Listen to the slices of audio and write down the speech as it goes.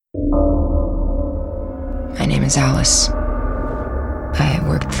My name is Alice. I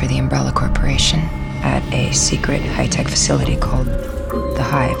worked for the Umbrella Corporation at a secret high-tech facility called The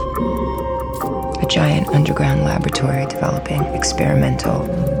Hive. A giant underground laboratory developing experimental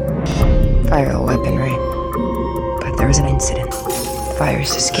viral weaponry. But there was an incident. The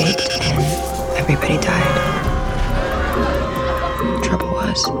virus escaped and everybody died. The trouble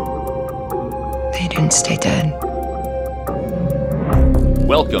was, they didn't stay dead.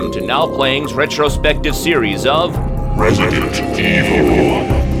 Welcome to Now Playing's retrospective series of Resident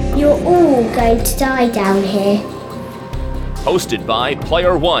Evil. You're all going to die down here. Hosted by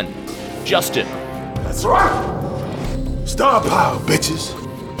Player 1, Justin. That's right. Star power, bitches.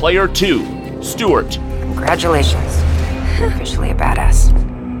 Player 2, Stuart. Congratulations. Officially a badass.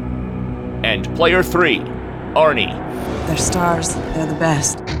 And Player 3, Arnie. They're stars. They're the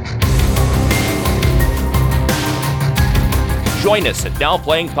best. Join us at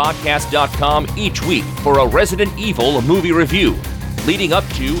NowPlayingPodcast.com each week for a Resident Evil movie review, leading up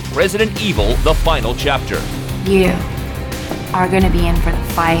to Resident Evil: The Final Chapter. You are going to be in for the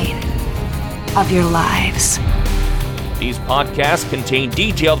fight of your lives. These podcasts contain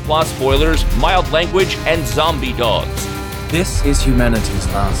detailed plot spoilers, mild language, and zombie dogs. This is humanity's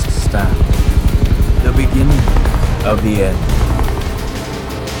last stand. The beginning of the end.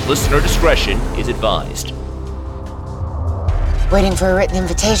 Listener discretion is advised. Waiting for a written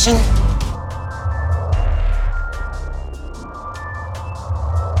invitation?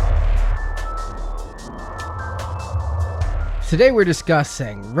 Today we're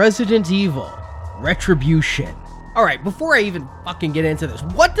discussing Resident Evil: Retribution. Alright, before I even fucking get into this,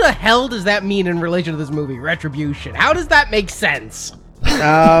 what the hell does that mean in relation to this movie, Retribution? How does that make sense?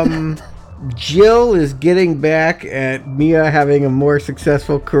 Jill is getting back at Mia having a more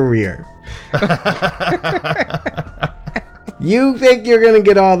successful career. You think you're going to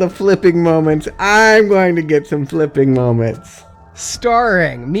get all the flipping moments. I'm going to get some flipping moments.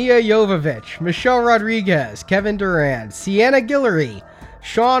 Starring Mia Jovovich, Michelle Rodriguez, Kevin Durant, Sienna Guillory,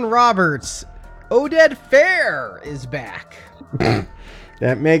 Sean Roberts, Oded Fair is back.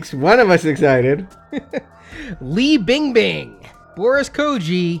 That makes one of us excited. Lee Bingbing, Boris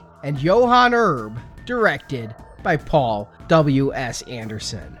Koji, and Johan Erb, directed by Paul W.S.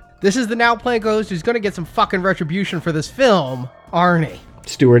 Anderson. This is the Now Playing host who's going to get some fucking retribution for this film, Arnie.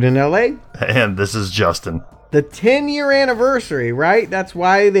 Stuart in L.A. And this is Justin. The 10-year anniversary, right? That's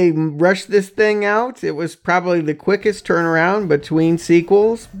why they rushed this thing out. It was probably the quickest turnaround between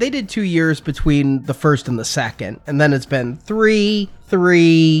sequels. They did 2 years between the first and the second, and then it's been 3,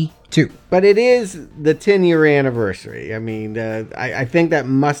 3, 2. But it is the 10-year anniversary. I mean, I think that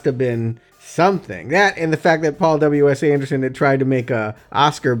must have been something. That and the fact that Paul W.S. Anderson had tried to make a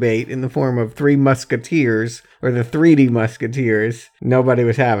Oscar bait in the form of Three Musketeers, or the 3D Musketeers. Nobody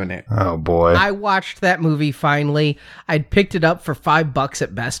was having it. Oh, boy. I watched that movie finally. I'd picked it up for $5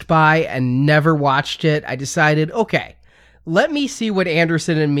 at Best Buy and never watched it. I decided, okay, let me see what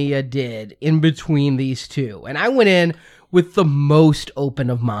Anderson and Mia did in between these two. And I went in with the most open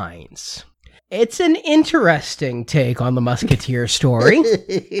of minds. It's an interesting take on the Musketeer story.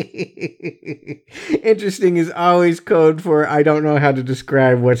 Interesting is always code for I don't know how to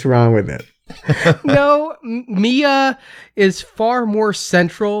describe what's wrong with it. No, Mia is far more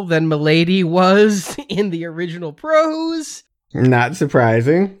central than Milady was in the original prose. Not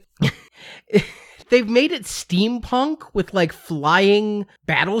surprising. They've made it steampunk with, like, flying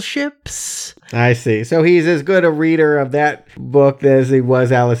battleships. I see. So he's as good a reader of that book as he was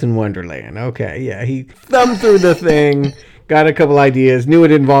Alice in Wonderland. Okay, yeah. He thumbed through the thing, got a couple ideas, knew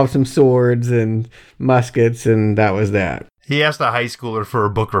it involved some swords and muskets, and that was that. He asked a high schooler for a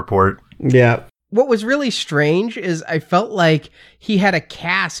book report. Yeah. What was really strange is I felt like he had a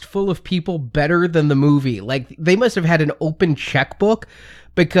cast full of people better than the movie. Like, they must have had an open checkbook,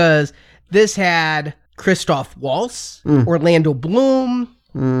 because this had Christoph Waltz, Orlando Bloom,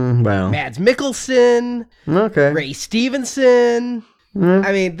 Mads Mikkelsen, Ray Stevenson.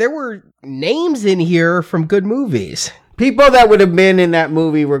 I mean, there were names in here from good movies. People that would have been in that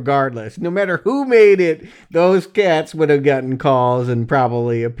movie regardless. No matter who made it, those cats would have gotten calls and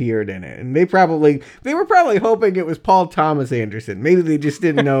probably appeared in it. And they were probably hoping it was Paul Thomas Anderson. Maybe they just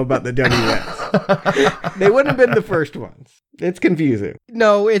didn't know about the WS. They wouldn't have been the first ones. It's confusing.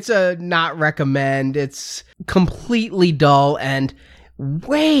 No, it's a not recommend. It's completely dull and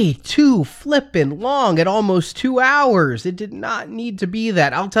way too flippin' long at almost 2 hours. It did not need to be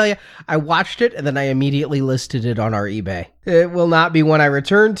that. I'll tell you, I watched it and then I immediately listed it on our eBay. It will not be one I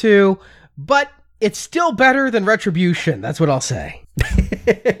return to, but it's still better than Retribution. That's what I'll say.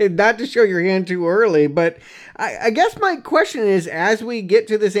 Not to show your hand too early, but I guess my question is, as we get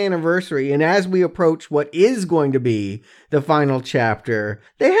to this anniversary and as we approach what is going to be the final chapter,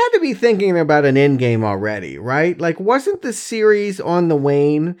 they had to be thinking about an endgame already, right? Like, wasn't the series on the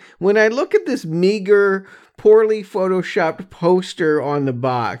wane? When I look at this meager, poorly photoshopped poster on the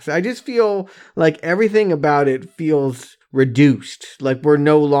box, I just feel like everything about it feels reduced. Like we're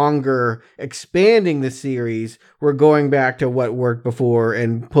no longer expanding the series. We're going back to what worked before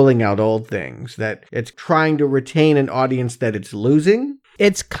and pulling out old things. That it's trying to retain an audience that it's losing.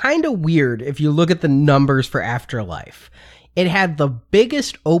 It's kind of weird if you look at the numbers for Afterlife. It had the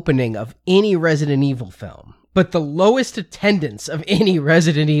biggest opening of any Resident Evil film, but the lowest attendance of any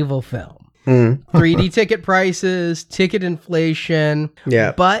Resident Evil film. 3D ticket prices, ticket inflation.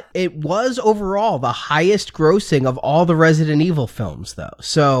 Yeah. But it was overall the highest grossing of all the Resident Evil films, though.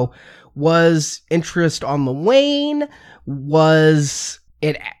 So was interest on the wane? Was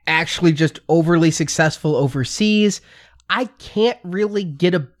it actually just overly successful overseas? I can't really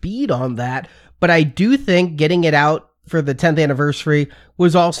get a beat on that, but I do think getting it out for the 10th anniversary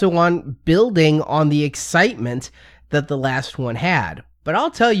was also on building on the excitement that the last one had. But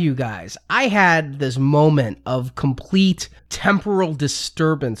I'll tell you guys, I had this moment of complete temporal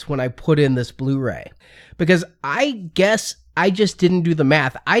disturbance when I put in this Blu-ray. Because I guess I just didn't do the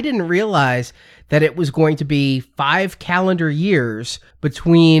math. I didn't realize that it was going to be 5 calendar years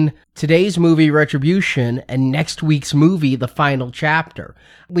between today's movie, Retribution, and next week's movie, The Final Chapter.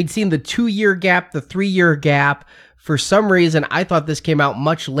 We'd seen the 2-year gap, the 3-year gap. For some reason, I thought this came out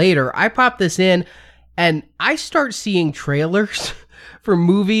much later. I popped this in, and I start seeing trailers for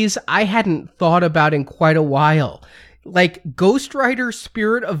movies I hadn't thought about in quite a while. Like Ghost Rider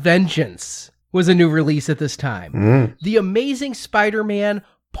Spirit of Vengeance was a new release at this time. The Amazing Spider-Man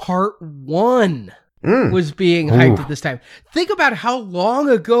Part 1 was being hyped at this time. Think about how long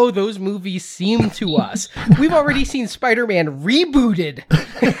ago those movies seem to us. We've already seen Spider-Man rebooted.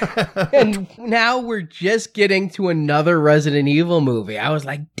 And now we're just getting to another Resident Evil movie. I was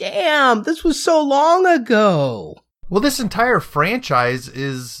like, damn, this was so long ago. Well, this entire franchise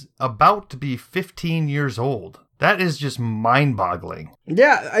is about to be 15 years old. That is just mind-boggling.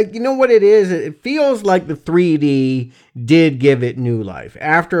 Yeah, you know what it is? It feels like the 3D did give it new life.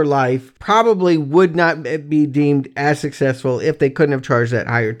 Afterlife probably would not be deemed as successful if they couldn't have charged that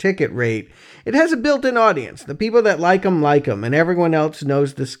higher ticket rate. It has a built-in audience. The people that like them, and everyone else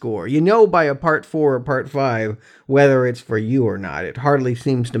knows the score. You know by a part 4 or part 5 whether it's for you or not. It hardly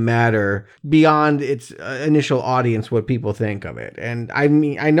seems to matter beyond its initial audience what people think of it. And I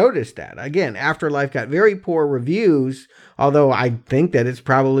mean, I noticed that. Again, Afterlife got very poor reviews, although I think that it's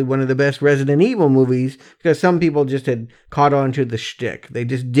probably one of the best Resident Evil movies because some people just had caught on to the shtick. They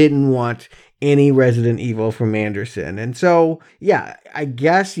just didn't want any Resident Evil from Anderson. And so, yeah, I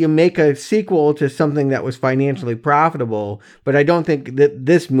guess you make a sequel to something that was financially profitable, but I don't think that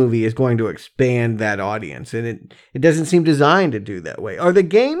this movie is going to expand that audience. And it doesn't seem designed to do that way. Are the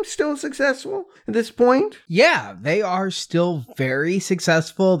games still successful at this point? Yeah, they are still very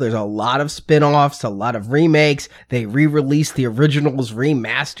successful. There's a lot of spin-offs, a lot of remakes. They re-released the originals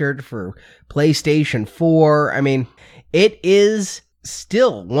remastered for PlayStation 4. I mean, it is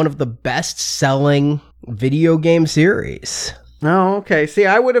still one of the best-selling video game series. Oh, okay. See,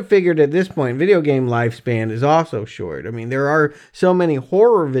 I would have figured at this point, video game lifespan is also short. I mean, there are so many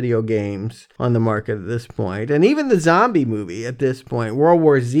horror video games on the market at this point. And even the zombie movie at this point, World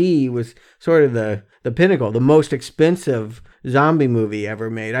War Z was sort of the pinnacle, the most expensive zombie movie ever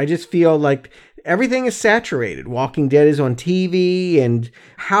made. I just feel like everything is saturated. Walking Dead is on TV, and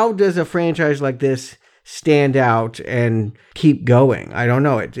how does a franchise like this stand out and keep going? I don't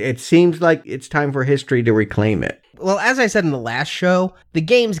know. It seems like it's time for history to reclaim it. Well, as I said in the last show, the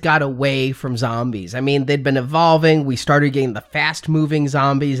games got away from zombies. I mean, they'd been evolving. We started getting the fast-moving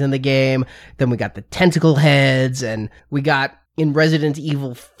zombies in the game. Then we got the tentacle heads, and we got in Resident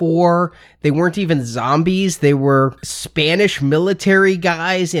Evil 4, they weren't even zombies. They were Spanish military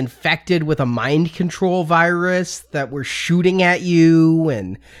guys infected with a mind control virus that were shooting at you,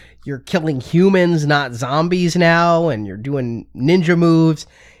 and you're killing humans, not zombies now, and you're doing ninja moves.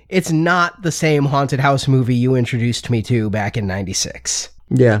 It's not the same haunted house movie you introduced me to back in 96.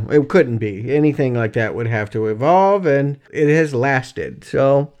 Yeah, it couldn't be. Anything like that would have to evolve, and it has lasted.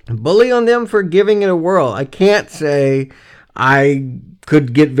 So, bully on them for giving it a whirl. I can't say I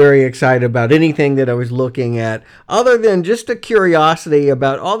could get very excited about anything that I was looking at, other than just a curiosity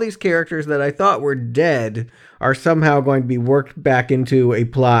about all these characters that I thought were dead are somehow going to be worked back into a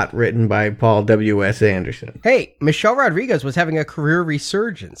plot written by Paul W.S. Anderson. Hey, Michelle Rodriguez was having a career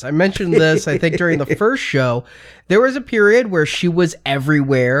resurgence. I mentioned this, I think, during the first show. There was a period where she was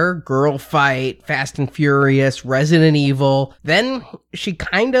everywhere. Girl Fight, Fast and Furious, Resident Evil. Then she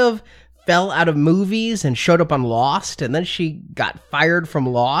kind of fell out of movies and showed up on Lost, and then she got fired from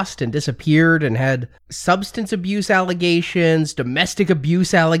Lost and disappeared and had substance abuse allegations, domestic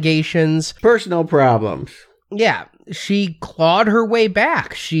abuse allegations. Personal problems. Yeah, she clawed her way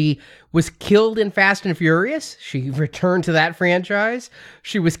back. She was killed in Fast and Furious. She returned to that franchise.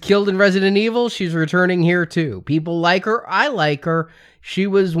 She was killed in Resident Evil. She's returning here too. People like her. I like her. She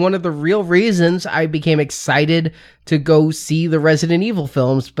was one of the real reasons I became excited to go see the Resident Evil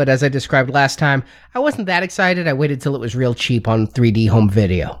films. But as I described last time, I wasn't that excited. I waited till it was real cheap on 3D home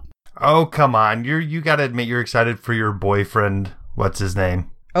video. Oh, come on. You got to admit you're excited for your boyfriend. What's his name?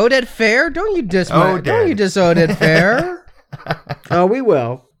 Oded Fair? Don't you diss Oded Fair? Oh, we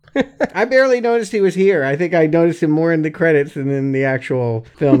will. I barely noticed he was here. I think I noticed him more in the credits than in the actual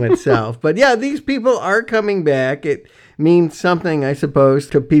film itself. But yeah, these people are coming back. It means something, I suppose,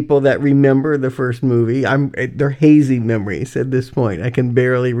 to people that remember the first movie. They're hazy memories at this point. I can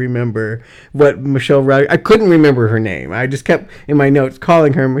barely remember what Michelle Rodriguez. I couldn't remember her name. I just kept in my notes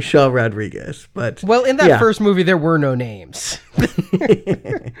calling her Michelle Rodriguez. But well, in that first movie, there were no names.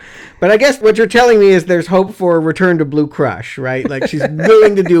 But I guess what you're telling me is there's hope for a return to Blue Crush, right? Like she's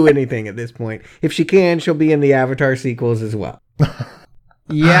willing to do anything at this point. If she can, she'll be in the Avatar sequels as well.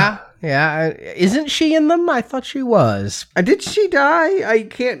 Yeah. Isn't she in them? I thought she was. Did she die? I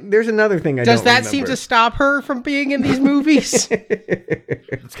can't. There's another thing I Does don't that remember. seem to stop her from being in these movies?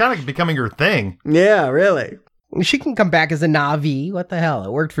 It's kind of becoming her thing. Yeah, really. She can come back as a Na'vi. What the hell?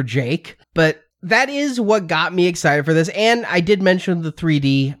 It worked for Jake. But that is what got me excited for this. And I did mention the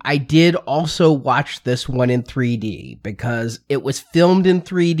 3D. I did also watch this one in 3D because it was filmed in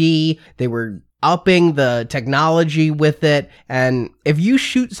 3D. They were upping the technology with it. And if you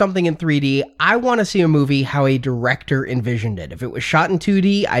shoot something in 3D, I want to see a movie how a director envisioned it. If it was shot in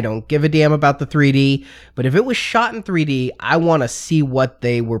 2D, I don't give a damn about the 3D. But if it was shot in 3D, I want to see what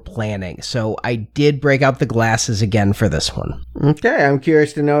they were planning. So I did break out the glasses again for this one. Okay, I'm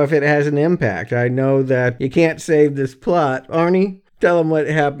curious to know if it has an impact. I know that you can't save this plot. Arnie, tell them what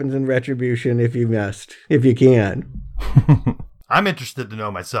happens in Retribution if you must, if you can. I'm interested to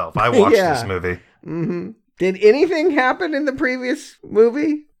know myself. I watched this movie. Mm-hmm. Did anything happen in the previous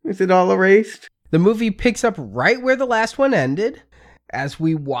movie? Is it all erased? The movie picks up right where the last one ended, as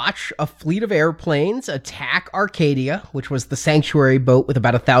we watch a fleet of airplanes attack Arcadia, which was the sanctuary boat with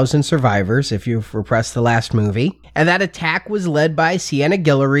about 1,000 survivors, if you've repressed the last movie. And that attack was led by Sienna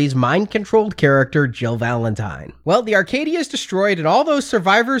Guillory's mind-controlled character, Jill Valentine. Well, the Arcadia is destroyed, and all those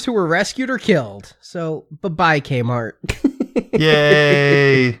survivors who were rescued are killed. So, bye-bye, Kmart.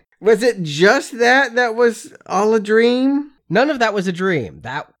 Yay! Was it just that was all a dream? None of that was a dream.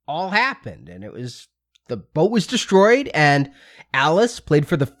 That all happened, and the boat was destroyed, and Alice, played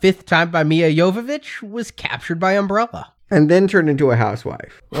for the 5th time by Mia Jovovich, was captured by Umbrella. And then turned into a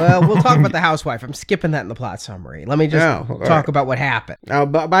housewife. Well, we'll talk about the housewife. I'm skipping that in the plot summary. Let me just talk about what happened.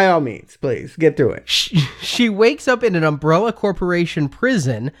 By all means, please, get through it. She wakes up in an Umbrella Corporation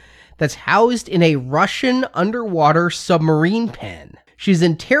prison that's housed in a Russian underwater submarine pen. She's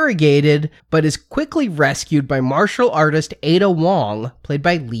interrogated, but is quickly rescued by martial artist Ada Wong, played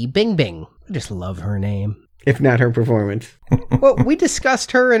by Li Bingbing. I just love her name. If not her performance. Well, we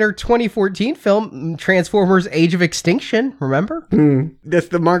discussed her in her 2014 film, Transformers Age of Extinction, remember? That's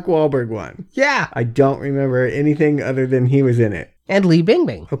the Mark Wahlberg one. Yeah. I don't remember anything other than he was in it. And Li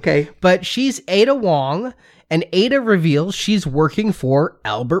Bingbing. Okay. But she's Ada Wong, and Ada reveals she's working for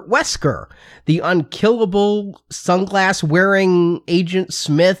Albert Wesker, the unkillable sunglass-wearing Agent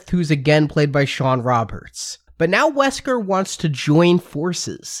Smith, who's again played by Sean Roberts. But now Wesker wants to join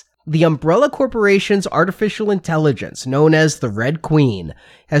forces. The Umbrella Corporation's artificial intelligence, known as the Red Queen,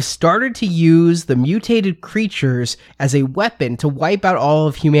 has started to use the mutated creatures as a weapon to wipe out all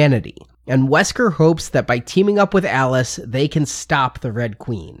of humanity. And Wesker hopes that by teaming up with Alice, they can stop the Red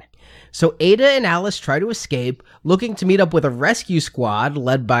Queen. So Ada and Alice try to escape, looking to meet up with a rescue squad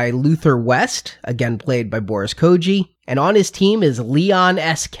led by Luther West, again played by Boris Koji, and on his team is Leon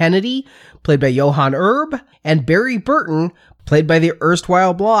S. Kennedy, played by Johan Erb, and Barry Burton, played by the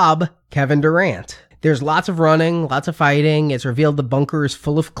erstwhile Blob, Kevin Durant. There's lots of running, lots of fighting. It's revealed the bunker is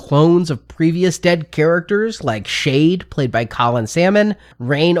full of clones of previous dead characters like Shade, played by Colin Salmon,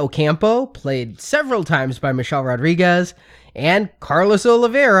 Rain Ocampo, played several times by Michelle Rodriguez, and Carlos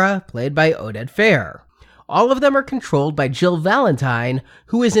Oliveira, played by Oded Fehr. All of them are controlled by Jill Valentine,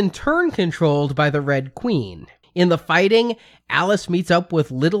 who is in turn controlled by the Red Queen. In the fighting, Alice meets up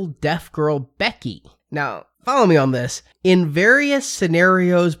with little deaf girl Becky. Now, follow me on this. In various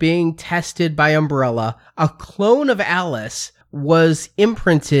scenarios being tested by Umbrella, a clone of Alice was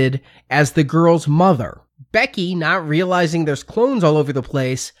imprinted as the girl's mother. Becky, not realizing there's clones all over the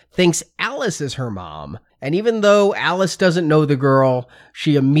place, thinks Alice is her mom. And even though Alice doesn't know the girl,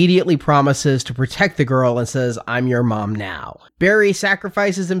 she immediately promises to protect the girl and says, "I'm your mom now." Barry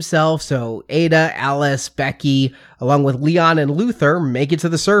sacrifices himself, so Ada, Alice, Becky, along with Leon and Luther, make it to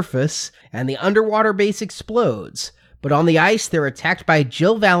the surface, and the underwater base explodes. But on the ice, they're attacked by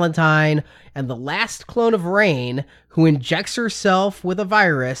Jill Valentine and the last clone of Rain, who injects herself with a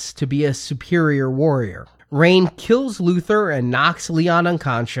virus to be a superior warrior. Rain kills Luther and knocks Leon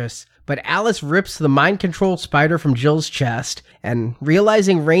unconscious, but Alice rips the mind control spider from Jill's chest, and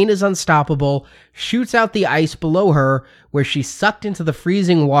realizing Rain is unstoppable, shoots out the ice below her, where she's sucked into the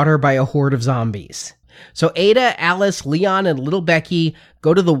freezing water by a horde of zombies. So Ada, Alice, Leon, and little Becky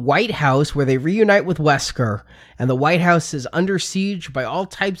go to the White House, where they reunite with Wesker, and the White House is under siege by all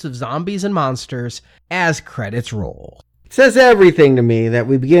types of zombies and monsters as credits roll. It says everything to me that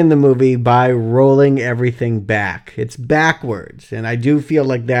we begin the movie by rolling everything back. It's backwards, and I do feel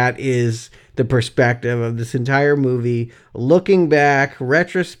like that is the perspective of this entire movie. Looking back,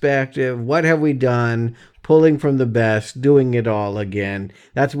 retrospective, what have we done? Pulling from the best, doing it all again.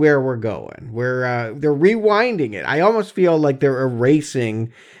 That's where we're going. They're rewinding it. I almost feel like they're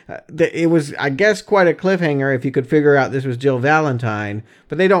erasing. It was, I guess, quite a cliffhanger if you could figure out this was Jill Valentine,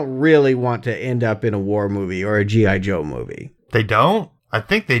 but they don't really want to end up in a war movie or a G.I. Joe movie. They don't? I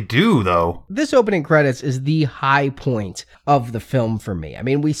think they do, though. This opening credits is the high point of the film for me. I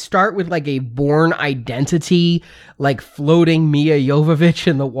mean, we start with like a Bourne Identity, like floating Mia Jovovich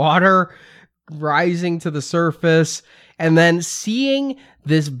in the water, rising to the surface, and then seeing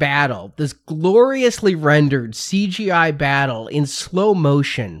this battle, this gloriously rendered CGI battle in slow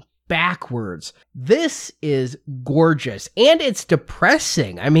motion, backwards. This is gorgeous, and it's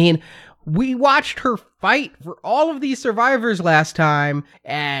depressing. I mean, we watched her fight for all of these survivors last time,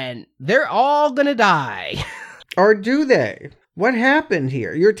 and they're all gonna die. Or do they? What happened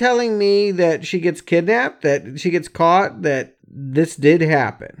here? You're telling me that she gets kidnapped, that she gets caught, that this did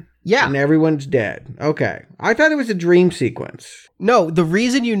happen? Yeah. And everyone's dead. Okay. I thought it was a dream sequence. No, the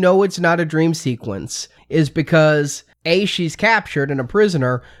reason you know it's not a dream sequence is because A, she's captured and a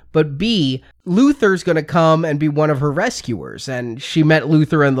prisoner, but B, Luther's going to come and be one of her rescuers. And she met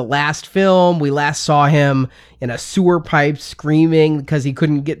Luther in the last film. We last saw him in a sewer pipe screaming because he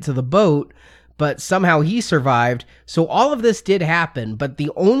couldn't get to the boat, but somehow he survived. So all of this did happen, but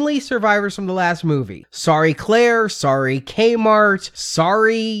the only survivors from the last movie, sorry Claire, sorry Kmart,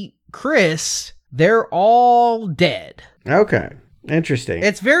 sorry Chris, they're all dead. Okay. Interesting.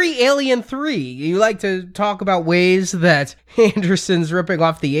 It's very Alien 3. You like to talk about ways that Anderson's ripping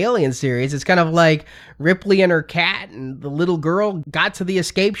off the Alien series. It's kind of like Ripley and her cat and the little girl got to the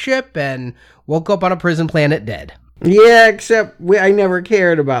escape ship and woke up on a prison planet dead. Yeah, except I never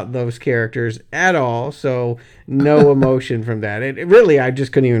cared about those characters at all, so no emotion from that. It really, I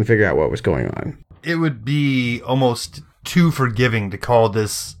just couldn't even figure out what was going on. It would be almost too forgiving to call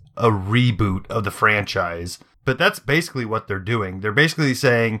this a reboot of the franchise, but that's basically what they're doing. They're basically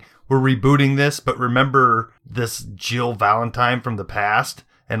saying, we're rebooting this, but remember this Jill Valentine from the past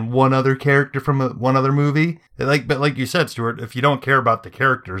and one other character from one other movie. But like you said, Stuart, if you don't care about the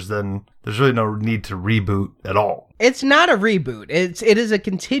characters, then there's really no need to reboot at all. It's not a reboot. It is a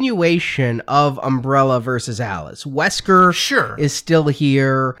continuation of Umbrella versus Alice. Wesker is still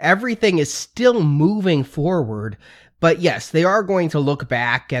here. Everything is still moving forward. But yes, they are going to look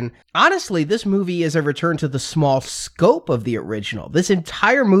back, and honestly, this movie is a return to the small scope of the original. This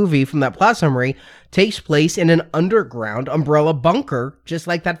entire movie, from that plot summary, takes place in an underground Umbrella bunker, just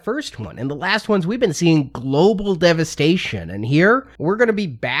like that first one. In the last ones, we've been seeing global devastation, and here, we're going to be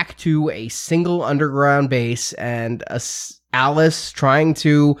back to a single underground base, and Alice trying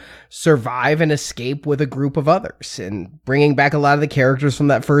to survive and escape with a group of others, and bringing back a lot of the characters from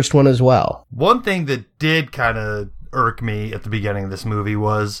that first one as well. One thing that did kind of irk me at the beginning of this movie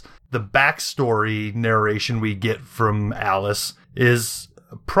was the backstory narration we get from Alice is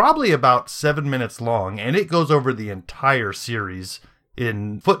probably about 7 minutes long, and it goes over the entire series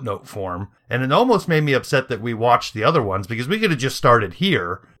in footnote form, and it almost made me upset that we watched the other ones, because we could have just started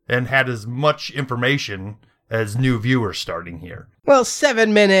here and had as much information as new viewers starting here. Well,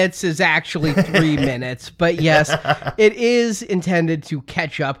 7 minutes is actually 3 minutes, but yes, it is intended to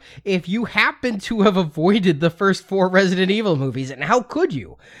catch up if you happen to have avoided the first 4 Resident Evil movies, and how could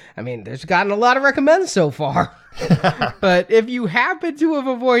you? I mean, there's gotten a lot of recommends so far. But if you happen to have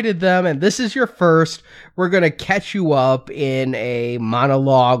avoided them, and this is your first, we're going to catch you up in a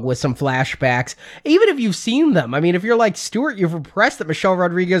monologue with some flashbacks, even if you've seen them. I mean, if you're like Stuart, you've repressed that Michelle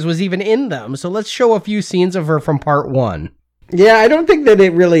Rodriguez was even in them, so let's show a few scenes of her from part 1. Yeah, I don't think that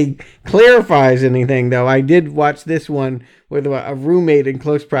it really clarifies anything, though. I did watch this one with a roommate in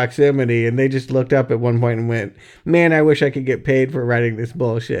close proximity, and they just looked up at one point and went, man, I wish I could get paid for writing this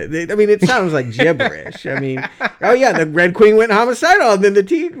bullshit. I mean, it sounds like gibberish. I mean, oh yeah, the Red Queen went homicidal, and then the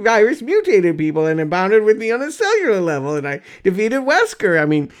T virus mutated people and bounded with me on a cellular level, and I defeated Wesker. I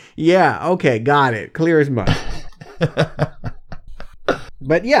mean, yeah, okay, got it. Clear as mud.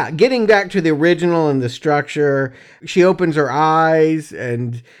 But yeah, getting back to the original and the structure, she opens her eyes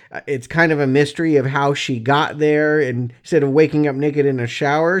and it's kind of a mystery of how she got there. And instead of waking up naked in a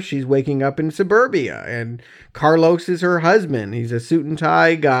shower, she's waking up in suburbia. And Carlos is her husband. He's a suit and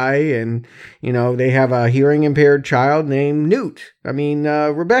tie guy. And, you know, they have a hearing impaired child named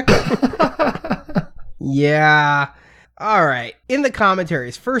Rebecca. Yeah. All right. In the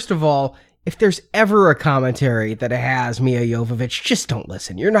commentaries, first of all, if there's ever a commentary that has Mia Jovovich, just don't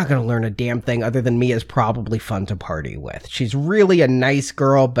listen. You're not going to learn a damn thing other than Mia's probably fun to party with. She's really a nice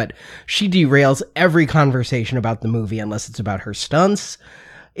girl, but she derails every conversation about the movie unless it's about her stunts.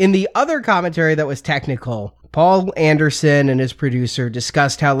 In the other commentary that was technical, Paul Anderson and his producer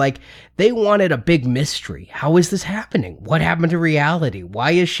discussed how, like, they wanted a big mystery. How is this happening? What happened to reality?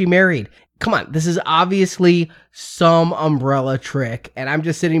 Why is she married? Come on, this is obviously some Umbrella trick, and I'm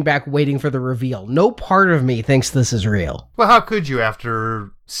just sitting back waiting for the reveal. No part of me thinks this is real. Well, how could you after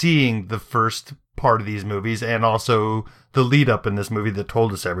seeing the first part of these movies and also the lead up in this movie that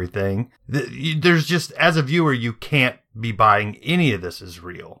told us everything? There's just, as a viewer, you can't be buying any of this as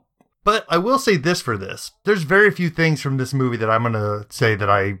real. But I will say this for this. There's very few things from this movie that I'm going to say that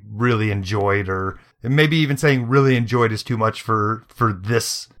I really enjoyed, or maybe even saying really enjoyed is too much for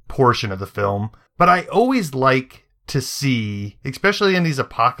this portion of the film. But I always like to see, especially in these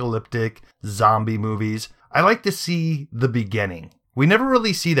apocalyptic zombie movies, I like to see the beginning. We never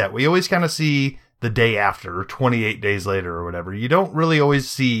really see that. We always kind of see the day after, or 28 days later or whatever. You don't really always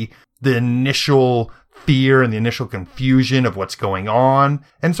see the initial fear and the initial confusion of what's going on.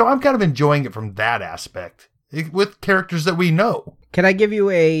 And so I'm kind of enjoying it from that aspect with characters that we know. Can I give you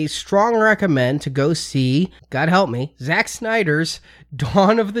a strong recommend to go see, God help me, Zack Snyder's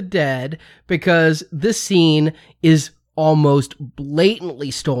Dawn of the Dead, because this scene is almost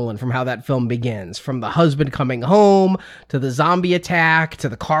blatantly stolen from how that film begins. From the husband coming home, to the zombie attack, to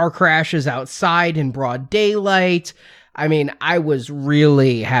the car crashes outside in broad daylight. I mean, I was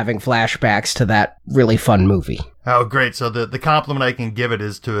really having flashbacks to that really fun movie. Oh, great. So the compliment I can give it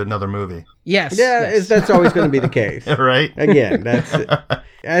is to another movie. Yes. Yeah, yes. that's always going to be the case. Right? Again, that's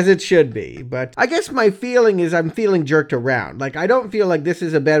as it should be. But I guess my feeling is I'm feeling jerked around. Like, I don't feel like this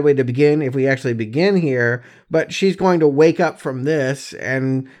is a bad way to begin if we actually begin here, but she's going to wake up from this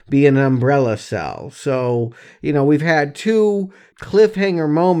and be in an Umbrella cell. So, you know, we've had 2 cliffhanger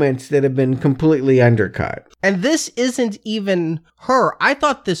moments that have been completely undercut. And this isn't even her. I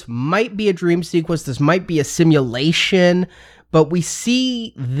thought this might be a dream sequence. This might be a simulation. But we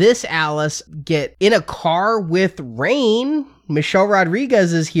see this Alice get in a car with Rain. Michelle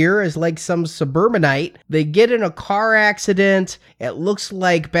Rodriguez is here as like some suburbanite. They get in a car accident. It looks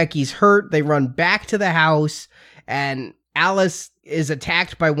like Becky's hurt. They run back to the house, and Alice is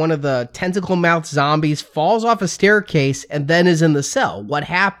attacked by one of the tentacle-mouthed zombies, falls off a staircase, and then is in the cell. What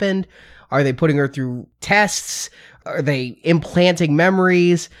happened? Are they putting her through tests? Are they implanting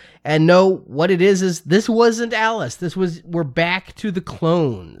memories? And no, what it is this wasn't Alice. We're back to the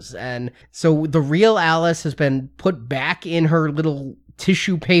clones. And so the real Alice has been put back in her little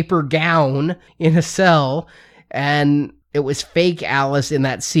tissue paper gown in a cell. And it was fake Alice in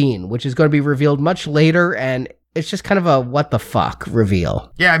that scene, which is going to be revealed much later. And it's just kind of a what the fuck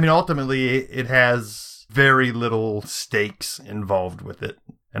reveal. Yeah, I mean, ultimately, it has very little stakes involved with it.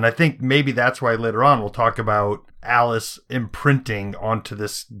 And I think maybe that's why later on we'll talk about Alice imprinting onto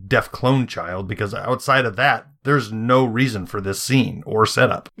this deaf clone child, because outside of that, there's no reason for this scene or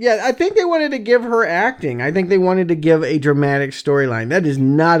setup. Yeah, I think they wanted to give her acting. I think they wanted to give a dramatic storyline. That is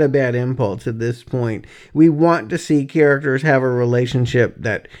not a bad impulse at this point. We want to see characters have a relationship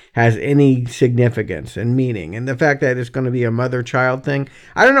that has any significance and meaning. And the fact that it's going to be a mother-child thing,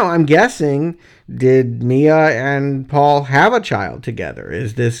 I don't know, I'm guessing, did Mia and Paul have a child together?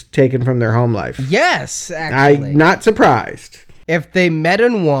 Is this taken from their home life? Yes, actually. I'm not surprised. If they met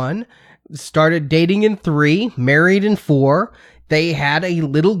in 1, started dating in 3, married in 4, they had a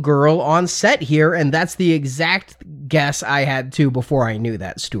little girl on set here, and that's the exact guess I had too before I knew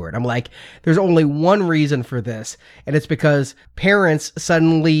that, Stuart. I'm like, there's only one reason for this, and it's because parents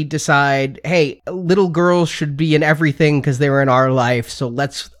suddenly decide, hey, little girls should be in everything because they were in our life, so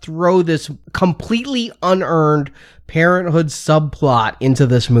let's throw this completely unearned parenthood subplot into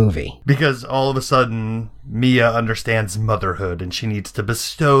this movie. Because all of a sudden, Mia understands motherhood and she needs to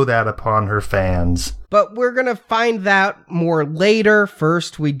bestow that upon her fans. But we're going to find that more later.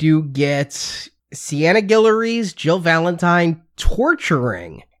 First, we do get Sienna Guillory's Jill Valentine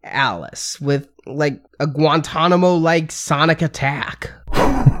torturing Alice with like a Guantanamo-like sonic attack.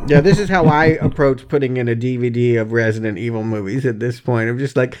 Yeah, this is how I approach putting in a DVD of Resident Evil movies at this point. I'm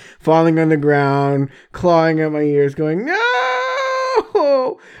just like falling on the ground, clawing at my ears, going,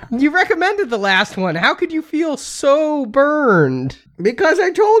 no! You recommended the last one. How could you feel so burned? Because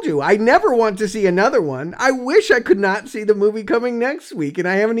I told you, I never want to see another one. I wish I could not see the movie coming next week, and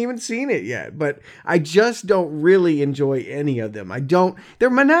I haven't even seen it yet. But I just don't really enjoy any of them. They're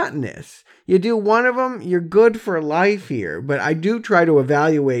monotonous. You do one of them, you're good for life here. But I do try to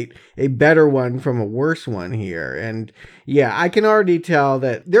evaluate a better one from a worse one here. And yeah, I can already tell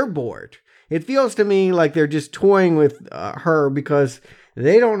that they're bored. It feels to me like they're just toying with her because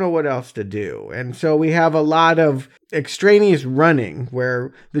they don't know what else to do. And so we have a lot of extraneous running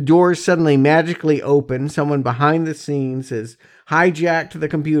where the doors suddenly magically open. Someone behind the scenes has hijacked the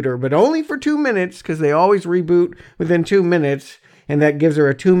computer, but only for 2 minutes because they always reboot within 2 minutes. And that gives her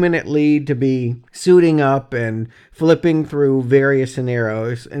a 2-minute lead to be suiting up and flipping through various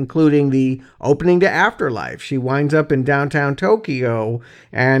scenarios, including the opening to Afterlife. She winds up in downtown Tokyo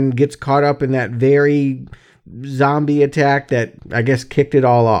and gets caught up in that very zombie attack that I guess kicked it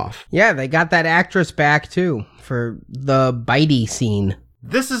all off. Yeah, they got that actress back too for the bitey scene.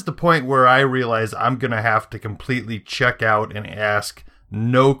 This is the point where I realize I'm going to have to completely check out and ask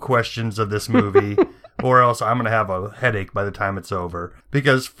no questions of this movie. Or else I'm going to have a headache by the time it's over.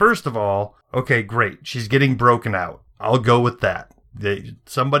 Because first of all, okay, great. She's getting broken out. I'll go with that.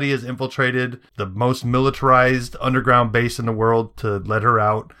 Somebody has infiltrated the most militarized underground base in the world to let her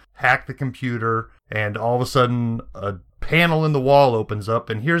out, hack the computer, and all of a sudden a panel in the wall opens up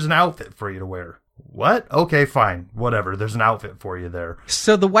and here's an outfit for you to wear. What? Okay, fine. Whatever. There's an outfit for you there.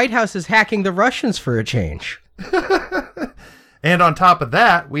 So the White House is hacking the Russians for a change. And on top of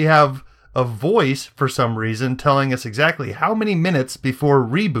that, we have a voice, for some reason, telling us exactly how many minutes before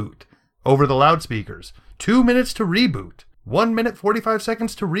reboot over the loudspeakers. 2 minutes to reboot. 1 minute, 45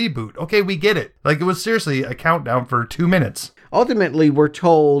 seconds to reboot. Okay, we get it. Like, it was seriously a countdown for 2 minutes. Ultimately, we're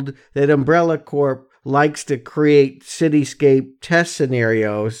told that Umbrella Corp likes to create cityscape test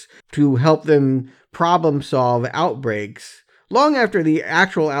scenarios to help them problem solve outbreaks. Long after the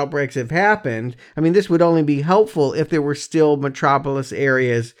actual outbreaks have happened, I mean, this would only be helpful if there were still metropolis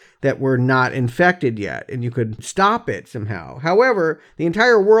areas that were not infected yet, and you could stop it somehow. However, the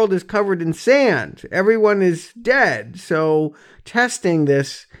entire world is covered in sand. Everyone is dead, so testing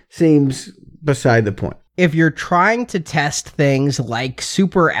this seems beside the point. If you're trying to test things like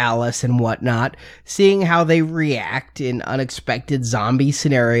Super Alice and whatnot, seeing how they react in unexpected zombie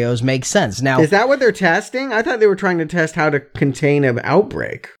scenarios makes sense. Now, is that what they're testing? I thought they were trying to test how to contain an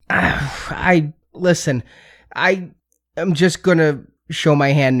outbreak. Listen, I am just going to show my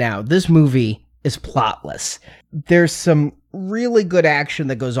hand now. This movie is plotless. There's some really good action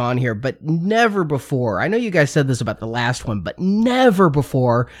that goes on here, but never before, I know you guys said this about the last one, but never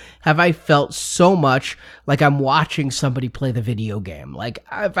before have I felt so much like I'm watching somebody play the video game. Like,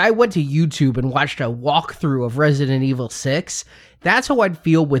 if I went to YouTube and watched a walkthrough of Resident Evil 6, that's how I'd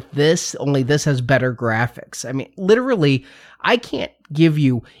feel with this, only this has better graphics. I mean, literally, I can't give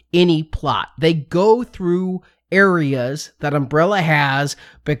you any plot. They go through areas that Umbrella has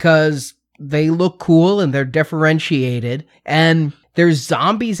because they look cool and they're differentiated, and there's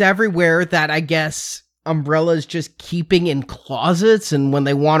zombies everywhere that I guess Umbrella's just keeping in closets, and when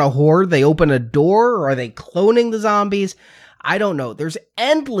they want to hoard, they open a door, or are they cloning the zombies? I don't know. There's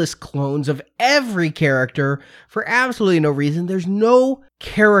endless clones of every character for absolutely no reason. There's no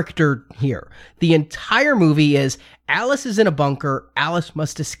character here. The entire movie is Alice is in a bunker. Alice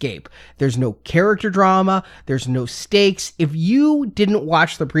must escape. There's no character drama. There's no stakes. If you didn't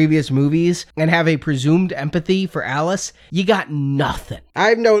watch the previous movies and have a presumed empathy for Alice, you got nothing.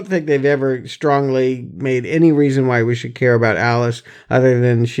 I don't think they've ever strongly made any reason why we should care about Alice other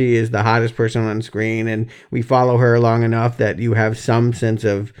than she is the hottest person on screen and we follow her long enough that you have some sense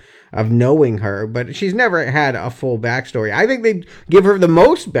of knowing her, but she's never had a full backstory. I think they give her the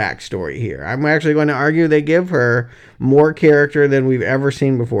most backstory here. I'm actually going to argue they give her more character than we've ever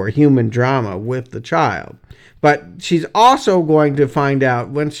seen before, human drama with the child. But she's also going to find out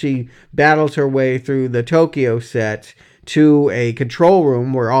once she battles her way through the Tokyo set to a control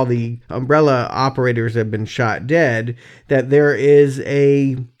room where all the Umbrella operators have been shot dead, that there is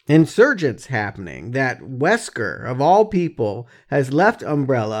a insurgence happening, that Wesker, of all people, has left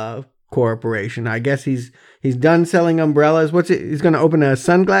Umbrella Corporation. I guess he's done selling umbrellas. He's going to open a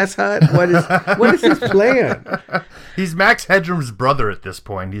sunglass hut? What is his plan? He's Max Headroom's brother at this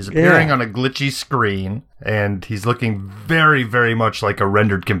point. He's appearing on a glitchy screen, and he's looking very, very much like a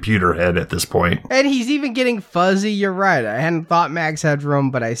rendered computer head at this point. And he's even getting fuzzy. You're right. I hadn't thought Max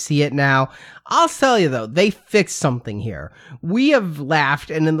Headroom, but I see it now. I'll tell you, though, they fixed something here. We have laughed,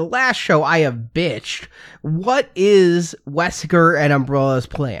 and in the last show, I have bitched. What is Wesker and Umbrella's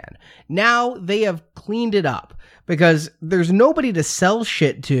plan? Now they have cleaned it up. Because there's nobody to sell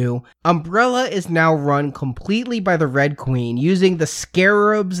shit to. Umbrella is now run completely by the Red Queen, using the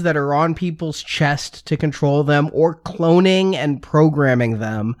scarabs that are on people's chest to control them, or cloning and programming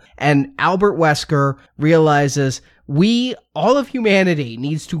them. And Albert Wesker realizes all of humanity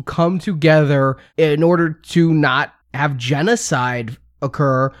needs to come together in order to not have genocide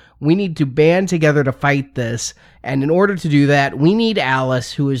occur. We need to band together to fight this. And in order to do that, we need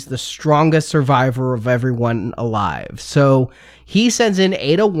Alice, who is the strongest survivor of everyone alive. So he sends in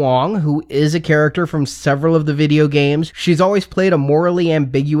Ada Wong, who is a character from several of the video games. She's always played a morally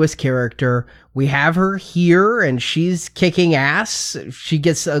ambiguous character. We have her here, and she's kicking ass. She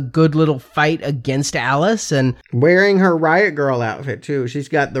gets a good little fight against Alice, and wearing her Riot Girl outfit, too. She's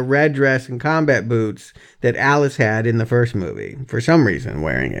got the red dress and combat boots that Alice had in the first movie. For some reason,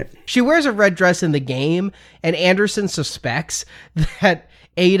 wearing it. She wears a red dress in the game, and Anderson suspects that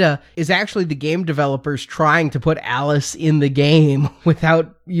Ada is actually the game developers trying to put Alice in the game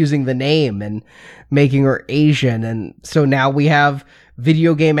without using the name and making her Asian. And so now we have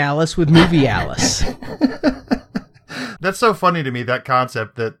video game Alice with movie Alice. That's so funny to me, that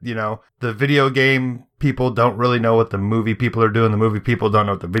concept that, the video game people don't really know what the movie people are doing. The movie people don't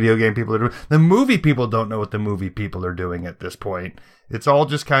know what the video game people are doing. The movie people don't know what the movie people are doing at this point. It's all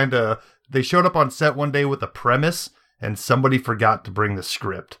just kind of, they showed up on set one day with a premise and somebody forgot to bring the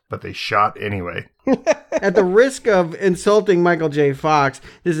script, but they shot anyway. At the risk of insulting Michael J. Fox,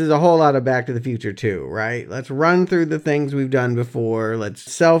 this is a whole lot of Back to the Future 2, right? Let's run through the things we've done before. Let's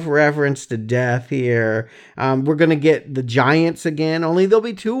self-reference to death here. We're going to get the Giants again, only there'll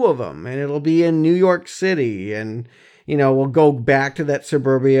be 2 of them, and it'll be in New York City, and we'll go back to that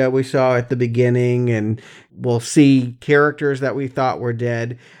suburbia we saw at the beginning, and we'll see characters that we thought were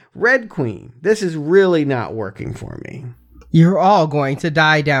dead. Red Queen, this is really not working for me. You're all going to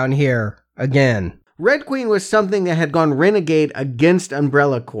die down here again. Red Queen was something that had gone renegade against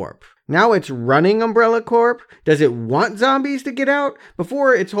Umbrella Corp. Now it's running Umbrella Corp. Does it want zombies to get out?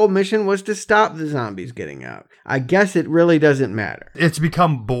 Before, its whole mission was to stop the zombies getting out. I guess it really doesn't matter. It's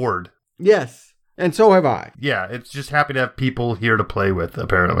become bored. Yes, and so have I. Yeah, it's just happy to have people here to play with,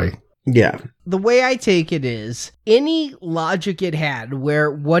 apparently. Yeah. The way I take it is, any logic it had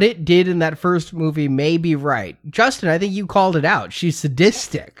where what it did in that first movie may be right. Justin, I think you called it out. She's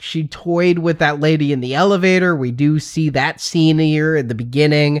sadistic. She toyed with that lady in the elevator. We do see that scene here at the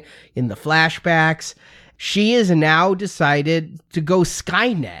beginning in the flashbacks. She has now decided to go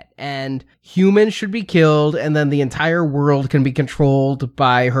Skynet, and humans should be killed, and then the entire world can be controlled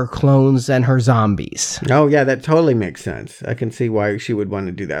by her clones and her zombies. Oh, yeah, that totally makes sense. I can see why she would want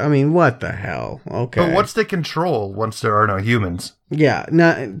to do that. I mean, what the hell? Okay. But what's the control once there are no humans? Yeah,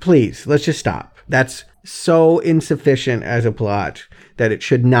 no, please, let's just stop. That's so insufficient as a plot that it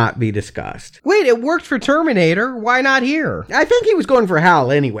should not be discussed. Wait, it worked for Terminator. Why not here? I think he was going for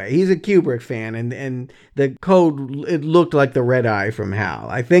HAL anyway. He's a Kubrick fan, and the code, it looked like the red eye from HAL.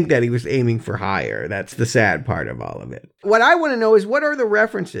 I think that he was aiming for higher. That's the sad part of all of it. What I want to know is, what are the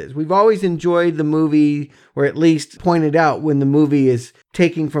references? We've always enjoyed the movie, or at least pointed out when the movie is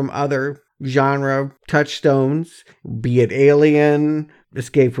taking from other genre touchstones, be it Alien,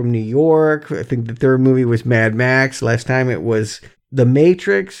 Escape from New York. I think the third movie was Mad Max. Last time it was The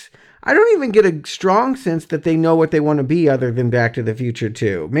Matrix. I don't even get a strong sense that they know what they want to be other than Back to the Future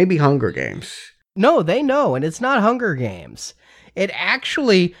 2. Maybe Hunger Games. No, they know, and it's not Hunger Games. It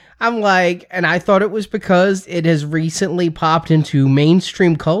actually, I'm like, and I thought it was because it has recently popped into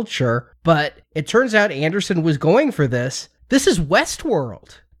mainstream culture, but it turns out Anderson was going for this. This is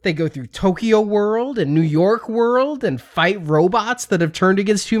Westworld. They go through Tokyo World and New York World and fight robots that have turned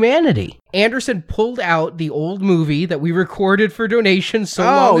against humanity. Anderson pulled out the old movie that we recorded for donation so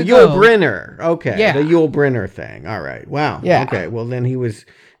long ago. Yul Brynner. Okay. Yeah. The Yul Brynner thing. All right. Wow. Yeah. Okay. Well, then he was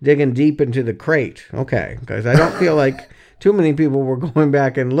digging deep into the crate. Okay. Because I don't feel like too many people were going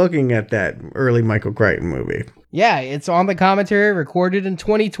back and looking at that early Michael Crichton movie. Yeah, it's on the commentary recorded in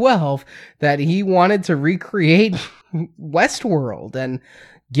 2012 that he wanted to recreate Westworld and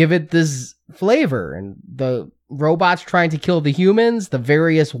give it this flavor, and the robots trying to kill the humans, the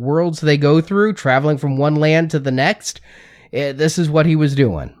various worlds they go through, traveling from one land to the next. This is what he was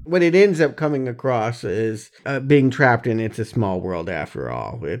doing. What it ends up coming across is being trapped in It's a Small World after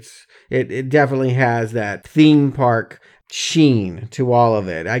all. It definitely has that theme park sheen to all of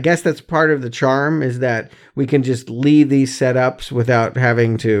it. I guess that's part of the charm, is that we can just leave these setups without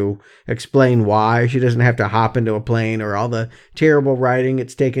having to explain why. She doesn't have to hop into a plane or all the terrible writing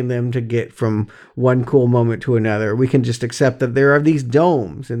it's taken them to get from one cool moment to another. We can just accept that there are these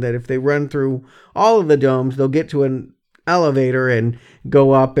domes, and that if they run through all of the domes, they'll get to an elevator and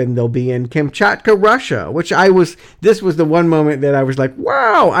go up, and they'll be in Kamchatka, Russia, this was the one moment that I was like,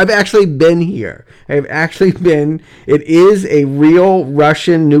 wow, I've actually been here. It is a real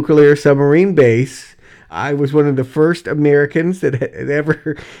Russian nuclear submarine base. I was one of the first Americans that had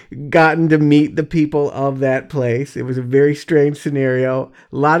ever gotten to meet the people of that place. It was a very strange scenario,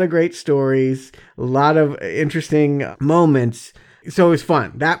 a lot of great stories, a lot of interesting moments. So it was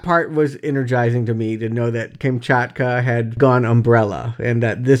fun. That part was energizing to me, to know that Kamchatka had gone umbrella and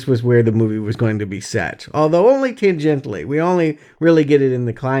that this was where the movie was going to be set. Although only tangentially. We only really get it in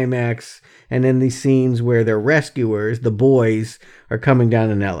the climax and in these scenes where their rescuers, the boys, are coming down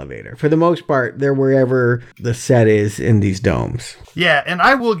an elevator. For the most part, they're wherever the set is in these domes. Yeah, and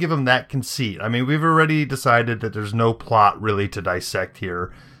I will give them that conceit. I mean, we've already decided that there's no plot really to dissect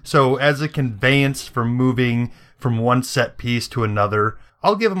here. So as a conveyance for moving from one set piece to another,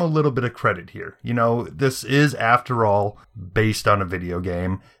 I'll give them a little bit of credit here. You know, this is, after all, based on a video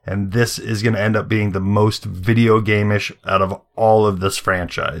game, and this is going to end up being the most video game-ish out of all of this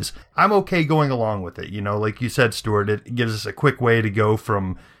franchise. I'm okay going along with it. You know, like you said, Stuart, it gives us a quick way to go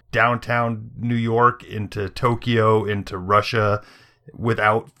from downtown New York into Tokyo, into Russia,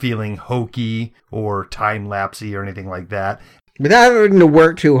 without feeling hokey or time-lapsey or anything like that. Without having to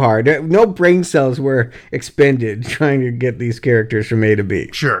work too hard. No brain cells were expended trying to get these characters from A to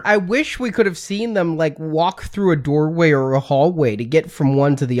B. Sure. I wish we could have seen them like walk through a doorway or a hallway to get from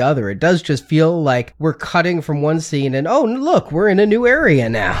one to the other. It does just feel like we're cutting from one scene and, oh, look, we're in a new area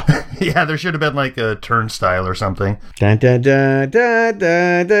now. Yeah, there should have been like a turnstile or something. Dun, dun, dun, dun,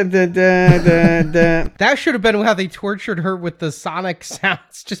 dun, dun, dun, dun, dun. That should have been how they tortured her with the sonic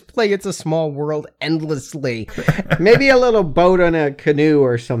sounds. Just play It's a Small World endlessly. Maybe a little boat on a canoe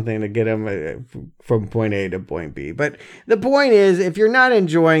or something to get them from point A to point B. But the point is, if you're not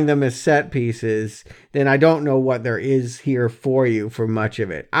enjoying them as set pieces, then I don't know what there is here for you for much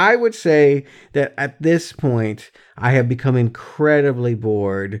of it. I would say that at this point, I have become incredibly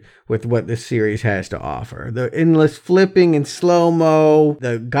bored with what this series has to offer. The endless flipping and slow-mo,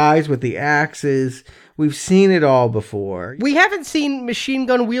 the guys with the axes. We've seen it all before. We haven't seen machine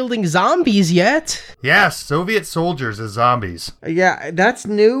gun wielding zombies yet. Yes, Soviet soldiers as zombies. Yeah, that's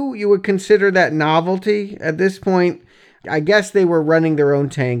new. You would consider that novelty at this point. I guess they were running their own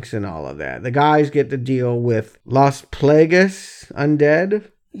tanks and all of that. The guys get to deal with Las Plagas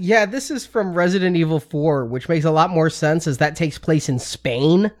undead. Yeah, this is from Resident Evil 4, which makes a lot more sense as that takes place in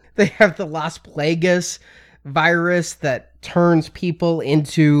Spain. They have the Las Plagas virus that turns people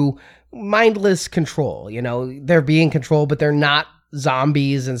into mindless control. You know, they're being controlled, but they're not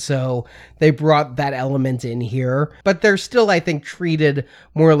zombies, and so they brought that element in here, but they're still, I think, treated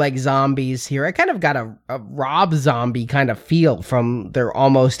more like zombies here. I kind of got a Rob Zombie kind of feel from their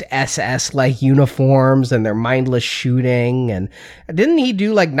almost SS-like uniforms and their mindless shooting. And didn't he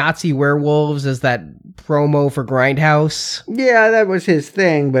do like Nazi werewolves as that promo for Grindhouse? Yeah, that was his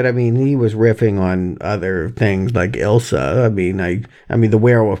thing, but I mean, he was riffing on other things like Ilsa. I mean, the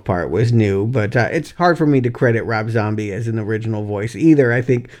werewolf part was new, but it's hard for me to credit Rob Zombie as an original voice either. I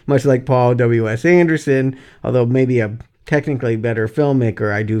think much like Paul W.S. Anderson, although maybe a technically better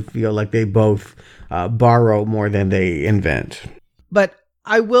filmmaker, I do feel like they both borrow more than they invent. But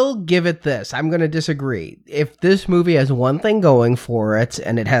I will give it this. I'm going to disagree. If this movie has one thing going for it,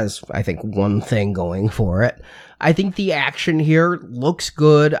 and it has, I think, one thing going for it, I think the action here looks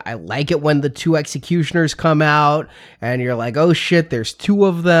good. I like it when the two executioners come out and you're like, oh shit, there's two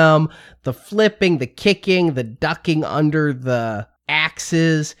of them. The flipping, the kicking, the ducking under the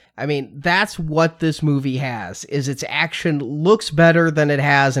axes. I mean, that's what this movie has, is its action looks better than it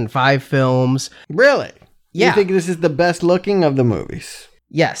has in 5 films. Really? Yeah. You think this is the best looking of the movies?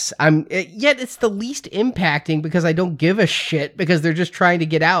 Yes, yet it's the least impacting because I don't give a shit because they're just trying to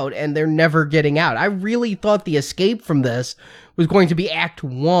get out and they're never getting out. I really thought the escape from this was going to be act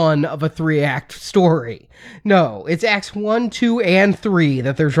 1 of a 3-act story. No, it's acts 1, 2, and 3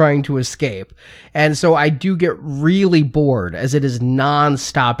 that they're trying to escape. And so I do get really bored as it is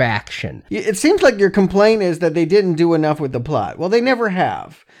non-stop action. It seems like your complaint is that they didn't do enough with the plot. Well, they never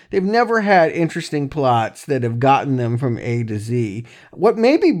have. They've never had interesting plots that have gotten them from A to Z. What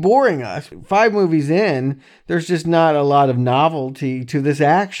may be boring us, 5 movies in, there's just not a lot of novelty to this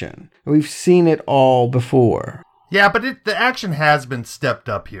action. We've seen it all before. Yeah, but the action has been stepped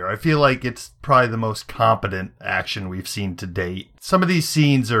up here. I feel like it's probably the most competent action we've seen to date. Some of these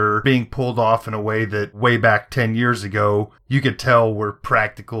scenes are being pulled off in a way that way back 10 years ago, you could tell were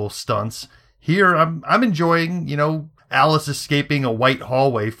practical stunts. Here, I'm enjoying, Alice escaping a white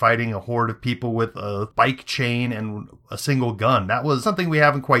hallway, fighting a horde of people with a bike chain and a single gun. That was something we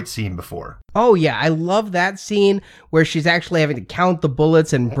haven't quite seen before. Oh yeah, I love that scene where she's actually having to count the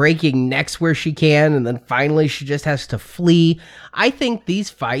bullets and breaking necks where she can, and then finally she just has to flee. I think these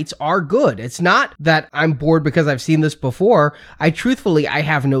fights are good. It's not that I'm bored because I've seen this before. I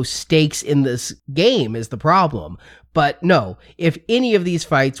have no stakes in this game is the problem. But no, if any of these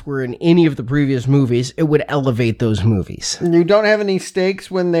fights were in any of the previous movies, it would elevate those movies. You don't have any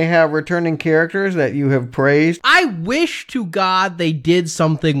stakes when they have returning characters that you have praised? I wish to God they did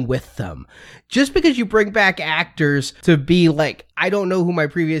something with them. Just because you bring back actors to be like, I don't know who my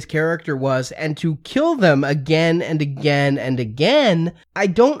previous character was, and to kill them again and again and again, I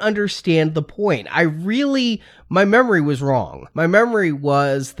don't understand the point. My memory was wrong. My memory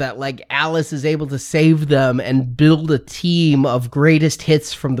was that Alice is able to save them and build a team of greatest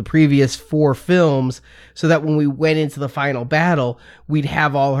hits from the previous 4 films so that when we went into the final battle, we'd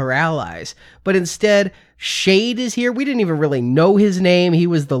have all her allies. But instead, Shade is here. We didn't even really know his name. He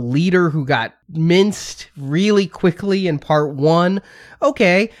was the leader who got minced really quickly in part 1.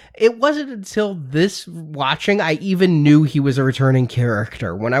 Okay, it wasn't until this watching I even knew he was a returning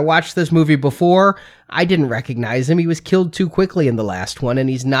character. When I watched this movie before, I didn't recognize him. He was killed too quickly in the last one, and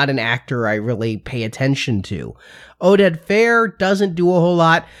he's not an actor I really pay attention to. Oded Fair doesn't do a whole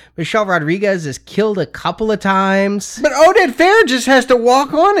lot. Michelle Rodriguez is killed a couple of times. But Oded Fair just has to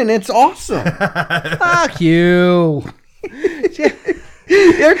walk on, and it's awesome. Fuck you.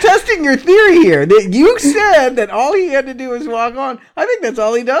 They're testing your theory here. That you said that all he had to do was walk on. I think that's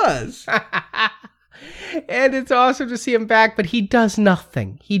all he does. And it's awesome to see him back, but he does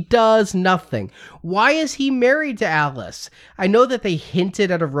nothing. He does nothing. Why is he married to Alice? I know that they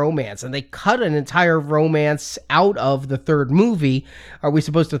hinted at a romance, and they cut an entire romance out of the 3rd movie. Are we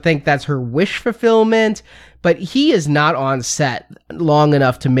supposed to think that's her wish fulfillment? But he is not on set long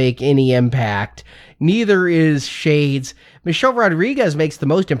enough to make any impact. Neither is Shades. Michelle Rodriguez makes the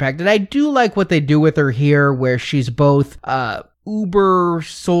most impact, and I do like what they do with her here, where she's both uber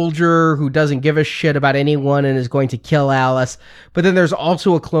soldier who doesn't give a shit about anyone and is going to kill Alice, but then there's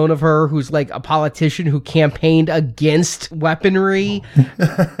also a clone of her who's like a politician who campaigned against weaponry.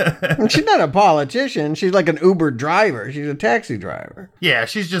 She's not a politician. She's like an Uber driver. She's a taxi driver. Yeah,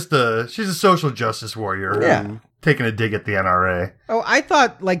 she's a social justice warrior. Yeah. Taking a dig at the NRA. Oh, I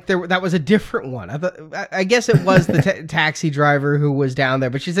thought that was a different one. I guess it was the taxi driver who was down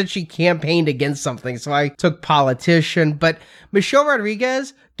there, but she said she campaigned against something, so I took politician. But Michelle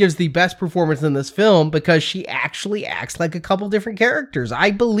Rodriguez gives the best performance in this film because she actually acts like a couple different characters.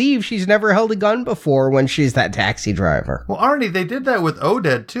 I believe she's never held a gun before when she's that taxi driver. Well, Arnie, they did that with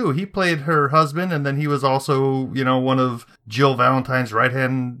Oded, too. He played her husband, and then he was also, one of Jill Valentine's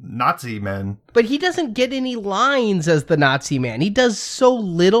right-hand Nazi men. But he doesn't get any lines as the Nazi man. He does so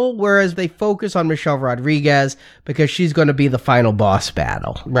little, whereas they focus on Michelle Rodriguez because she's going to be the final boss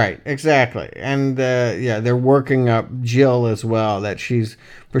battle. Right, exactly. And, they're working up Jill as well, that she's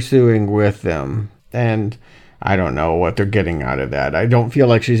pursuing with them. And I don't know what they're getting out of that. I don't feel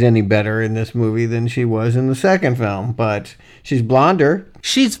like she's any better in this movie than she was in the second film, but she's blonder.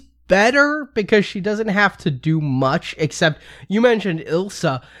 She's better because she doesn't have to do much, except you mentioned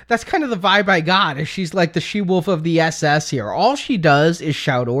Ilsa. That's kind of the vibe I got, is she's like the she-wolf of the SS here. All she does is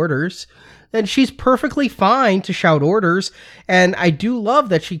shout orders, and she's perfectly fine to shout orders, and I do love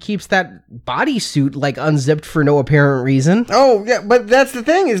that she keeps that bodysuit, like, unzipped for no apparent reason. Oh, yeah, but that's the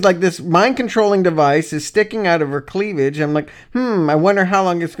thing, is like this mind-controlling device is sticking out of her cleavage. I'm like, I wonder how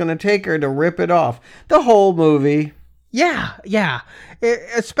long it's going to take her to rip it off. The whole movie. Yeah.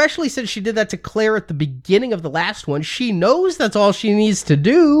 Especially since she did that to Claire at the beginning of the last one. She knows that's all she needs to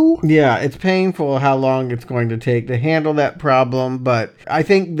do. Yeah, it's painful how long it's going to take to handle that problem, but I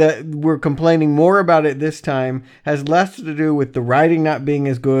think that we're complaining more about it this time has less to do with the writing not being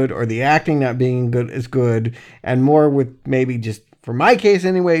as good or the acting not being as good, and more with maybe just, for my case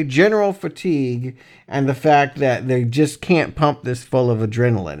anyway, general fatigue and the fact that they just can't pump this full of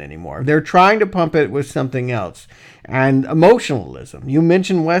adrenaline anymore. They're trying to pump it with something else. And emotionalism. You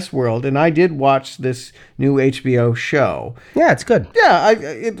mentioned Westworld, and I did watch this new HBO show. Yeah, it's good. Yeah,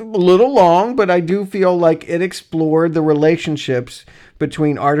 it's a little long, but I do feel like it explored the relationships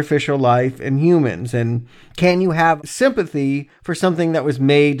between artificial life and humans. And can you have sympathy for something that was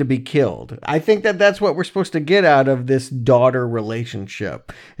made to be killed? I think that that's what we're supposed to get out of this daughter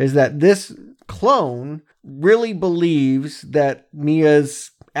relationship, is that this clone really believes that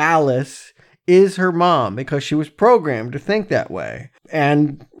Mia's Alice is her mom because she was programmed to think that way.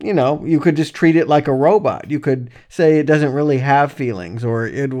 And, you could just treat it like a robot. You could say it doesn't really have feelings, or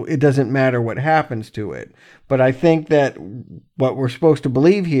it doesn't matter what happens to it. But I think that what we're supposed to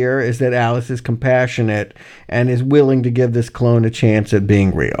believe here is that Alice is compassionate and is willing to give this clone a chance at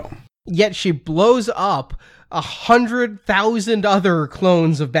being real. Yet she blows up 100,000 other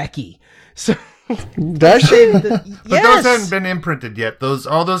clones of Becky. So... Does she? But those haven't been imprinted yet.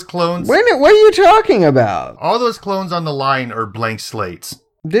 All those clones. Wait a minute, what are you talking about? All those clones on the line are blank slates.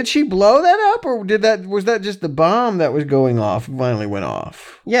 Did she blow that up, or was that just the bomb that was going off and finally went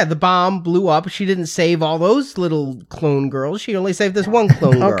off? Yeah, the bomb blew up. She didn't save all those little clone girls. She only saved this one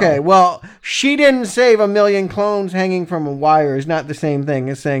clone girl. Okay, well, she didn't save 1 million clones hanging from a wire is not the same thing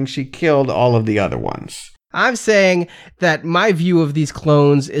as saying she killed all of the other ones. I'm saying that my view of these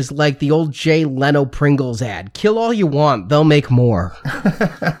clones is like the old Jay Leno Pringles ad. Kill all you want, they'll make more.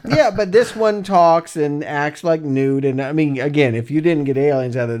 Yeah, but this one talks and acts like Newt. And I mean, again, if you didn't get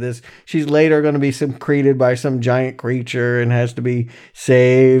aliens out of this, she's later going to be secreted by some giant creature and has to be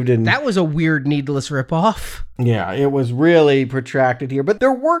saved. And that was a weird, needless ripoff. Yeah, it was really protracted here, but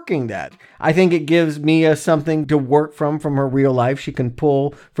they're working that. I think it gives Mia something to work from her real life. She can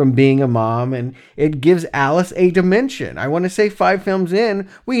pull from being a mom, and it gives Alice a dimension. I want to say 5 films in,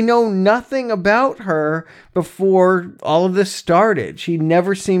 we know nothing about her before all of this started. She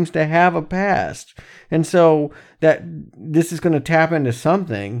never seems to have a past. And so that this is going to tap into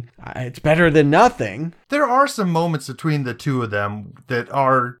something. It's better than nothing. There are some moments between the two of them that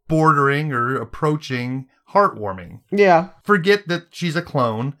are bordering or approaching heartwarming. Yeah. Forget that she's a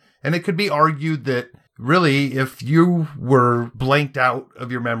clone, and it could be argued that really, if you were blanked out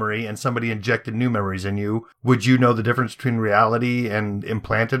of your memory and somebody injected new memories in you, would you know the difference between reality and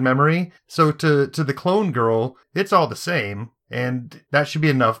implanted memory? So to the clone girl, it's all the same, and that should be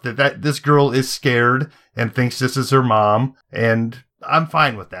enough that this girl is scared and thinks this is her mom, and I'm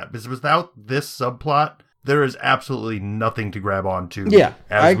fine with that, because without this subplot, there is absolutely nothing to grab onto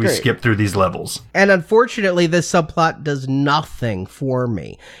as we skip through these levels. And unfortunately, this subplot does nothing for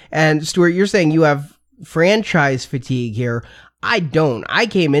me. And Stuart, you're saying you have franchise fatigue here. I don't. I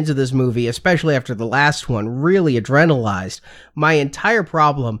came into this movie, especially after the last one, really adrenalized. My entire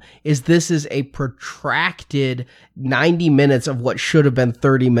problem is this is a protracted 90 minutes of what should have been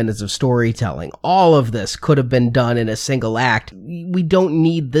 30 minutes of storytelling. All of this could have been done in a single act. We don't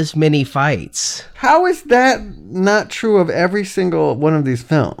need this many fights. How is that not true of every single one of these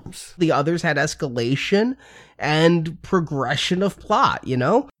films? The others had escalation and progression of plot,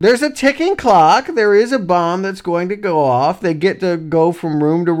 There's a ticking clock. There is a bomb that's going to go off. They get to go from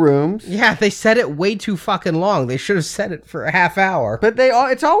room to room. Yeah, they said it way too fucking long. They should have said it for a half hour. But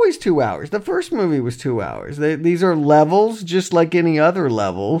it's always 2 hours. The first movie was 2 hours. These are levels just like any other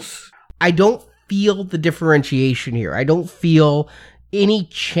levels. I don't feel the differentiation here. I don't feel any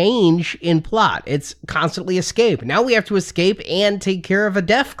change in plot. It's constantly escape. Now we have to escape and take care of a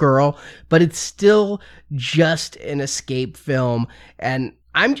deaf girl, but it's still just an escape film, and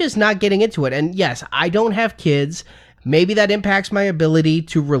I'm just not getting into it. And yes, I don't have kids. Maybe that impacts my ability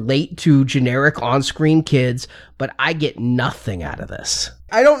to relate to generic on-screen kids, but I get nothing out of this.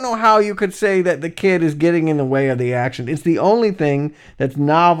 I don't know how you could say that the kid is getting in the way of the action. It's the only thing that's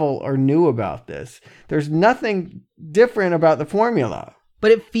novel or new about this. There's nothing different about the formula.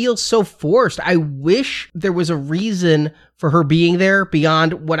 but it feels so forced. I wish there was a reason for her being there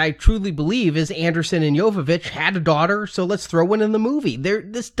beyond what I truly believe is Anderson and Jovovich had a daughter, so let's throw one in the movie.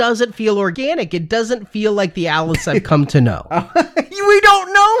 This doesn't feel organic. It doesn't feel like the Alice I've come to know. We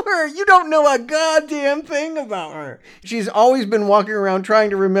don't know her. You don't know a goddamn thing about her. She's always been walking around trying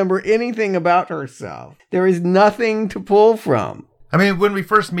to remember anything about herself. There is nothing to pull from. I mean, when we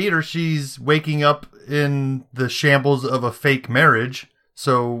first meet her, she's waking up in the shambles of a fake marriage.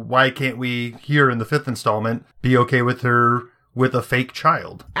 So why can't we, here in the 5th installment, be okay with her with a fake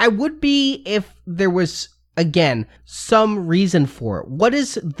child? I would be if there was, again, some reason for it. What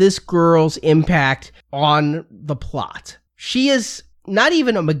is this girl's impact on the plot? She is not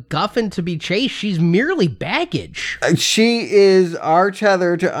even a MacGuffin to be chased. She's merely baggage. She is our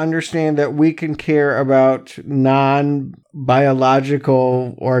tether to understand that we can care about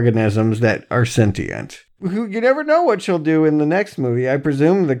non-biological organisms that are sentient. You never know what she'll do in the next movie. I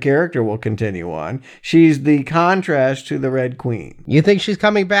presume the character will continue on. She's the contrast to the Red Queen. You think she's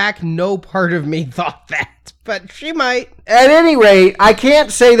coming back? No part of me thought that, but she might. At any rate, I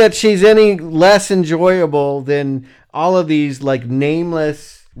can't say that she's any less enjoyable than all of these like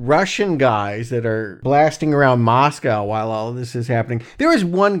nameless Russian guys that are blasting around Moscow while all of this is happening. There is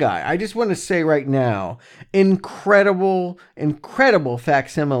one guy, I just want to say right now, incredible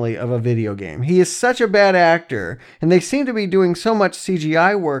facsimile of a video game. He is such a bad actor, and they seem to be doing so much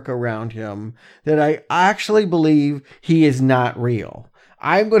CGI work around him that I actually believe he is not real.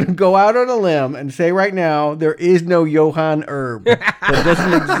 I'm going to go out on a limb and say right now, there is no Johann Erb. That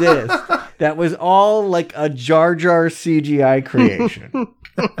doesn't exist. That was all like a Jar Jar CGI creation.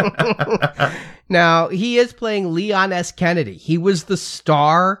 Now, he is playing Leon S. Kennedy. He was the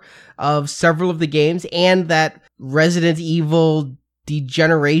star of several of the games and that Resident Evil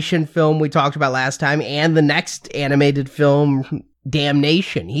Degeneration film we talked about last time and the next animated film,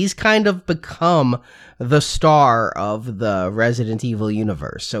 Damnation. He's kind of become the star of the Resident Evil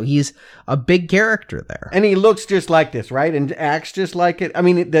universe. So he's a big character there. And he looks just like this, right? And acts just like it. I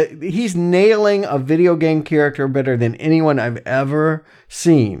mean, he's nailing a video game character better than anyone I've ever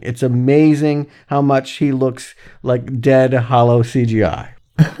seen. It's amazing how much he looks like dead, hollow CGI.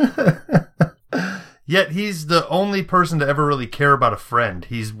 Yet he's the only person to ever really care about a friend.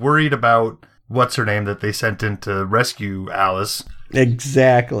 He's worried about what's her name that they sent in to rescue Alice.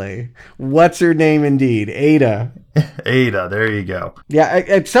 Exactly. What's her name indeed? Ada. Ada, there you go. Yeah,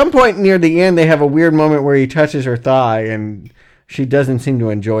 at some point near the end, they have a weird moment where he touches her thigh and she doesn't seem to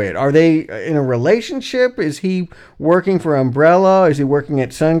enjoy it. Are they in a relationship? Is he working for Umbrella? Is he working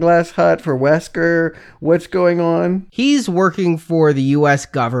at Sunglass Hut for Wesker? What's going on? He's working for the U.S.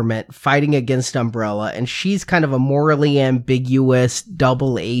 government, fighting against Umbrella, and she's kind of a morally ambiguous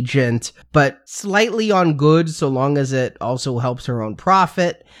double agent, but slightly on good so long as it also helps her own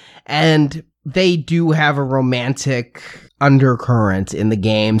profit. And they do have a romantic undercurrent in the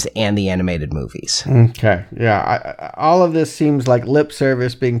games and the animated movies. Okay, yeah. All of this seems like lip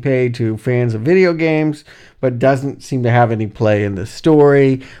service being paid to fans of video games, but doesn't seem to have any play in the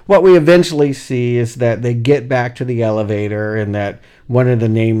story. What we eventually see is that they get back to the elevator and that one of the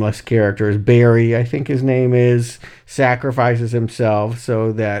nameless characters, Barry, I think his name is, sacrifices himself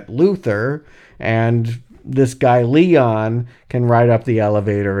so that Luther and this guy Leon can ride up the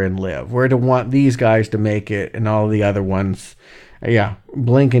elevator and live. We're to want these guys to make it, and all the other ones, yeah,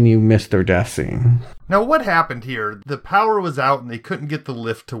 blink and you miss their death scene. Now, what happened here? The power was out and they couldn't get the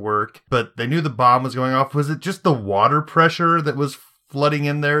lift to work, but they knew the bomb was going off. Was it just the water pressure that was flooding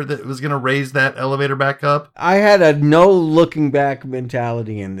in there that was going to raise that elevator back up? I had a no looking back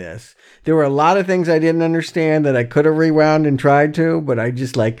mentality in this. There were a lot of things I didn't understand that I could have rewound and tried to, but I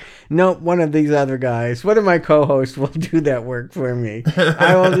just nope, one of these other guys, one of my co-hosts will do that work for me.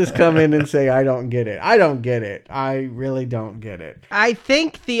 I will just come in and say, I don't get it. I don't get it. I really don't get it. I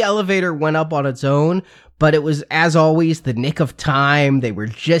think the elevator went up on its own, but it was, as always, the nick of time. They were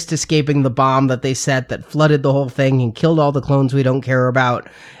just escaping the bomb that they set that flooded the whole thing and killed all the clones we don't care about.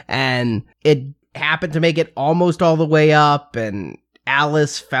 And it happened to make it almost all the way up, and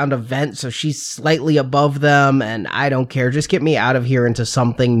Alice found a vent, so she's slightly above them, and I don't care. Just get me out of here into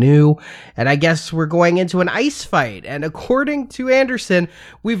something new. And I guess we're going into an ice fight. And according to Anderson,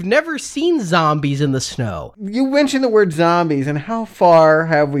 we've never seen zombies in the snow. You mentioned the word zombies, and how far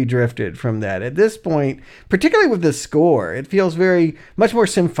have we drifted from that? At this point, particularly with the score, it feels much more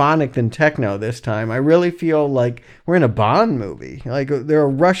symphonic than techno this time. I really feel like we're in a Bond movie. Like there are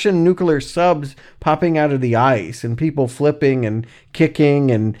Russian nuclear subs popping out of the ice and people flipping and kicking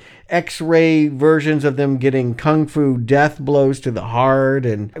and X-ray versions of them getting kung fu death blows to the heart.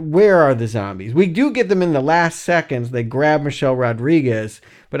 And where are the zombies? We do get them in the last seconds. They grab Michelle Rodriguez,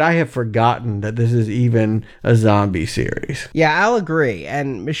 but I have forgotten that this is even a zombie series. Yeah, I'll agree.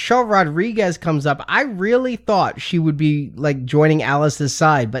 And Michelle Rodriguez comes up. I really thought she would be like joining Alice's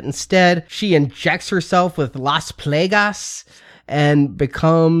side, but instead she injects herself with Las Plagas and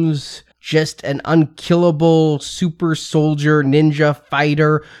becomes just an unkillable super soldier ninja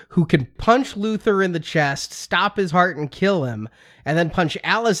fighter who can punch Luther in the chest, stop his heart and kill him, and then punch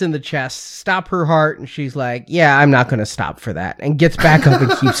Alice in the chest, stop her heart, and she's like, yeah, I'm not going to stop for that, and gets back up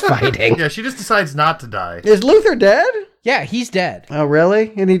and keeps fighting. Yeah, she just decides not to die. Is Luther dead? Yeah, he's dead. Oh,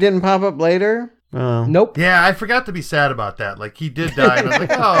 really? And he didn't pop up later? Oh. Nope. Yeah, I forgot to be sad about that. Like, he did die, and I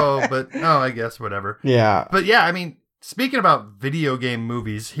was like, I guess, whatever. Yeah. But yeah, I mean, speaking about video game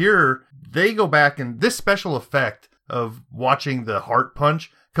movies, here they go back, and this special effect of watching the heart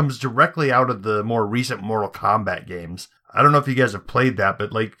punch comes directly out of the more recent Mortal Kombat games. I don't know if you guys have played that,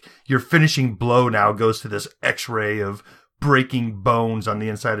 but like your finishing blow now goes to this X-ray of breaking bones on the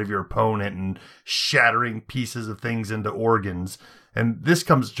inside of your opponent and shattering pieces of things into organs. And this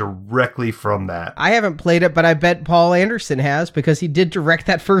comes directly from that. I haven't played it, but I bet Paul Anderson has because he did direct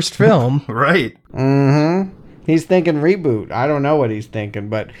that first film. Right. Mm-hmm. He's thinking reboot. I don't know what he's thinking,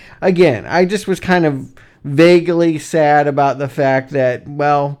 but again, I just was kind of vaguely sad about the fact that,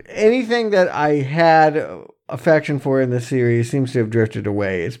 well, anything that I had affection for in the series seems to have drifted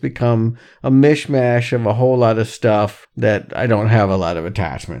away. It's become a mishmash of a whole lot of stuff that I don't have a lot of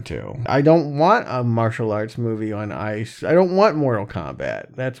attachment to. I don't want a martial arts movie on ice. I don't want Mortal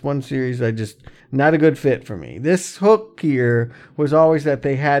Kombat. That's one series not a good fit for me. This hook here was always that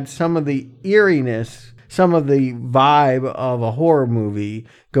they had some of the eeriness, some of the vibe of a horror movie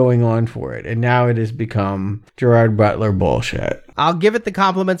going on for it. And now it has become Gerard Butler bullshit. I'll give it the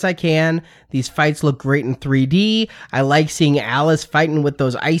compliments I can. These fights look great in 3D. I like seeing Alice fighting with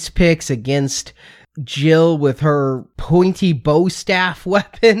those ice picks against Jill with her pointy bow staff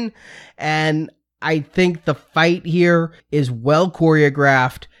weapon. And I think the fight here is well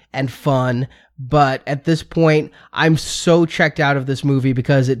choreographed and fun. But at this point, I'm so checked out of this movie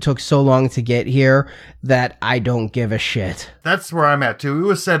because it took so long to get here that I don't give a shit. That's where I'm at, too. It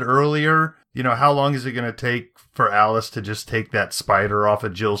was said earlier, how long is it going to take for Alice to just take that spider off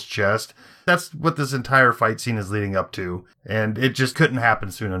of Jill's chest? That's what this entire fight scene is leading up to. And it just couldn't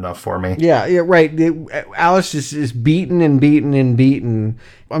happen soon enough for me. Yeah, right. Alice is beaten and beaten and beaten.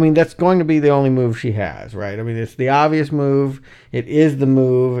 I mean, that's going to be the only move she has, right? I mean, it's the obvious move. It is the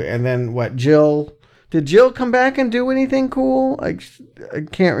move. And then what, Jill? Did Jill come back and do anything cool? I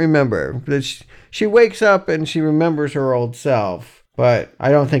can't remember. She wakes up and she remembers her old self. But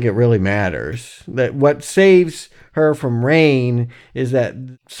I don't think it really matters. That what saves her from Rain is that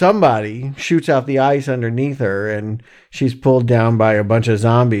somebody shoots out the ice underneath her and she's pulled down by a bunch of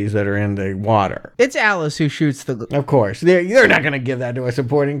zombies that are in the water. It's Alice who shoots the... Of course. They're not going to give that to a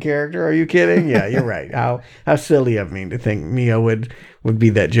supporting character. Are you kidding? Yeah, you're right. How silly of me to think Mia would be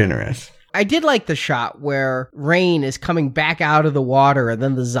that generous. I did like the shot where Rain is coming back out of the water and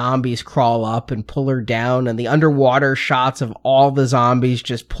then the zombies crawl up and pull her down, and the underwater shots of all the zombies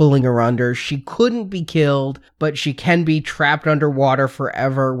just pulling her under. She couldn't be killed, but she can be trapped underwater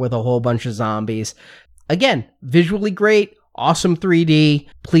forever with a whole bunch of zombies. Again, visually great, awesome 3D.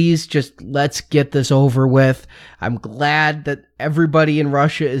 Please just let's get this over with. I'm glad that everybody in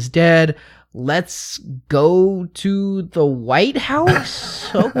Russia is dead. Let's go to the White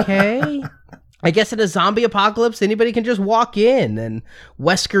House? Okay. I guess in a zombie apocalypse, anybody can just walk in, and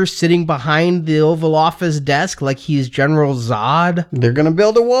Wesker's sitting behind the Oval Office desk like he's General Zod. They're going to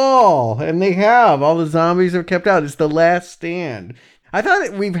build a wall, and they have. All the zombies are kept out. It's the last stand. I thought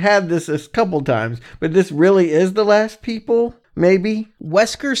that we've had this a couple times, but this really is the last people, maybe?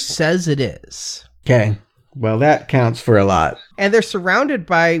 Wesker says it is. Okay. Well, that counts for a lot. And they're surrounded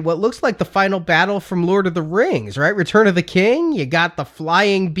by what looks like the final battle from Lord of the Rings, right? Return of the King. You got the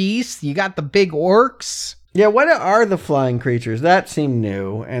flying beasts. You got the big orcs. Yeah, what are the flying creatures? That seemed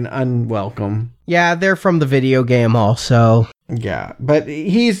new and unwelcome. Yeah, they're from the video game also. Yeah, but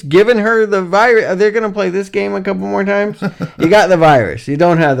he's given her the virus. Are they going to play this game a couple more times? You got the virus. You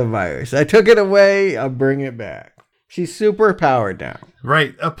don't have the virus. I took it away. I'll bring it back. She's super powered now.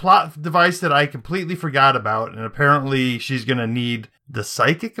 Right. A plot device that I completely forgot about. And apparently she's going to need the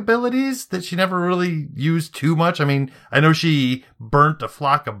psychic abilities that she never really used too much. I mean, I know she burnt a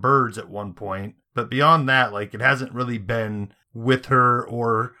flock of birds at one point. But beyond that, like, it hasn't really been with her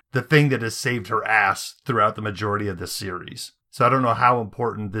or the thing that has saved her ass throughout the majority of this series. So I don't know how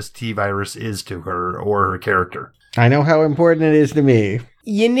important this T-virus is to her or her character. I know how important it is to me.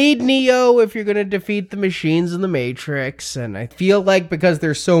 You need Neo if you're going to defeat the machines in the Matrix, and I feel like because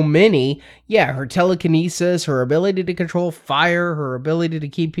there's so many, yeah, her telekinesis, her ability to control fire, her ability to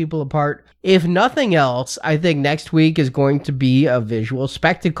keep people apart. If nothing else, I think next week is going to be a visual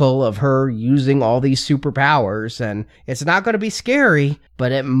spectacle of her using all these superpowers, and it's not going to be scary,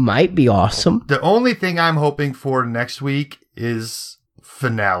 but it might be awesome. The only thing I'm hoping for next week is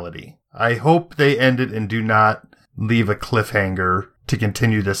finality. I hope they end it and do not leave a cliffhanger to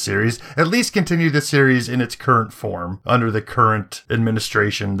continue this series. At least continue the series in its current form under the current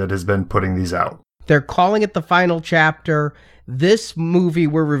administration that has been putting these out. They're calling it the final chapter. This movie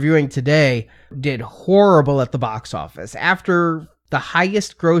we're reviewing today did horrible at the box office after the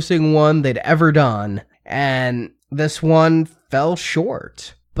highest grossing one they'd ever done, and this one fell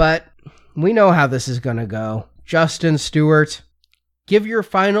short. But we know how this is going to go. Justin Stewart, give your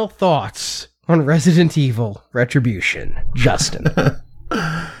final thoughts on Resident Evil Retribution. Justin.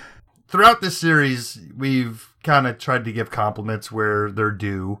 Throughout this series, we've kind of tried to give compliments where they're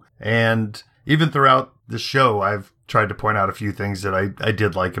due. And even throughout the show, I've tried to point out a few things that I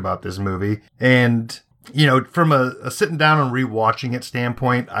did like about this movie. And, you know, from a sitting down and rewatching it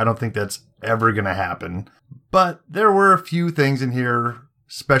standpoint, I don't think that's ever going to happen. But there were a few things in here,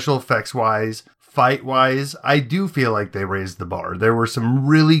 special effects wise, fight wise, I do feel like they raised the bar. There were some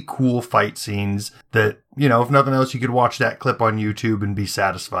really cool fight scenes that, you know, if nothing else, you could watch that clip on YouTube and be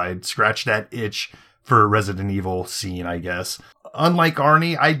satisfied. Scratch that itch for a Resident Evil scene, I guess. Unlike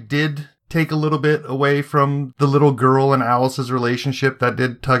Arnie, I did take a little bit away from the little girl and Alice's relationship. That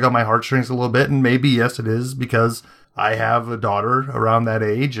did tug on my heartstrings a little bit. And maybe, yes, it is because I have a daughter around that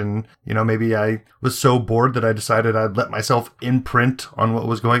age, and, you know, maybe I was so bored that I decided I'd let myself imprint on what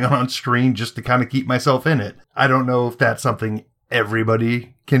was going on screen just to kind of keep myself in it. I don't know if that's something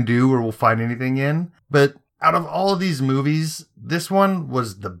everybody can do or will find anything in, but out of all of these movies, this one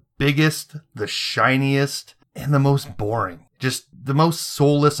was the biggest, the shiniest, and the most boring. Just the most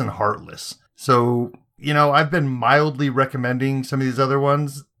soulless and heartless. So, you know, I've been mildly recommending some of these other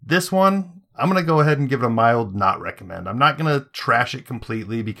ones. This one, I'm going to go ahead and give it a mild not recommend. I'm not going to trash it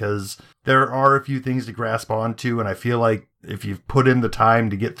completely because there are a few things to grasp onto, and I feel like if you've put in the time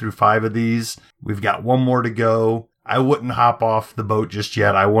to get through 5 of these, we've got one more to go. I wouldn't hop off the boat just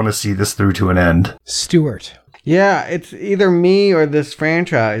yet. I want to see this through to an end. Stewart. Yeah, it's either me or this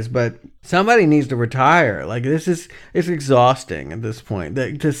franchise, but somebody needs to retire. Like, it's exhausting at this point.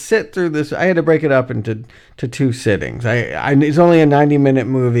 To sit through this, I had to break it up into 2 sittings. It's only a 90-minute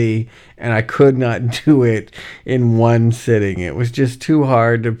movie, and I could not do it in one sitting. It was just too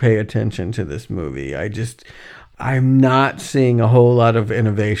hard to pay attention to this movie. I'm not seeing a whole lot of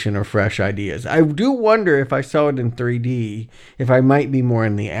innovation or fresh ideas. I do wonder if I saw it in 3D, if I might be more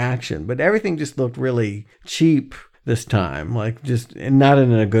in the action, but everything just looked really cheap this time, like just not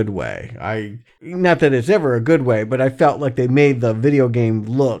in a good way. Not that it's ever a good way, but I felt like they made the video game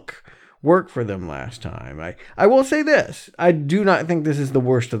look work for them last time. I will say this. I do not think this is the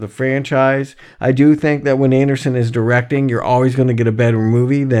worst of the franchise. I do think that when Anderson is directing, you're always going to get a better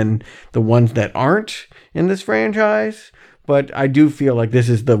movie than the ones that aren't in this franchise. But I do feel like this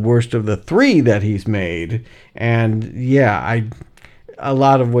is the worst of the 3 that he's made. And yeah, a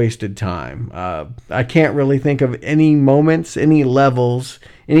lot of wasted time. I can't really think of any moments, any levels,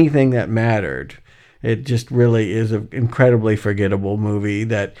 anything that mattered. It just really is an incredibly forgettable movie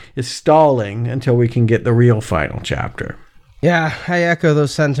that is stalling until we can get the real final chapter. Yeah, I echo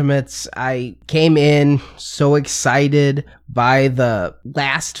those sentiments. I came in so excited by the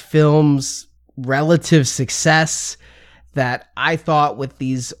last film's relative success that I thought with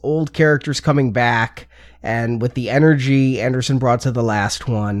these old characters coming back and with the energy Anderson brought to the last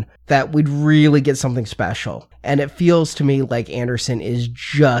one, that we'd really get something special. And it feels to me like Anderson is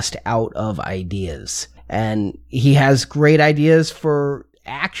just out of ideas. And he has great ideas for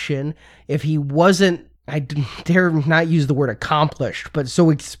action. If he wasn't, I dare not use the word accomplished, but so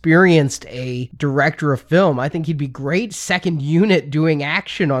experienced a director of film, I think he'd be great second unit doing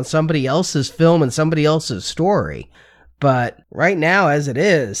action on somebody else's film and somebody else's story. But right now, as it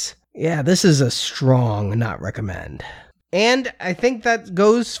is, yeah, this is a strong not recommend. And I think that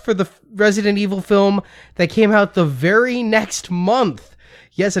goes for the Resident Evil film that came out the very next month.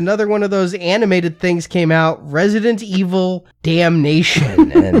 yes, another one of those animated things came out, Resident Evil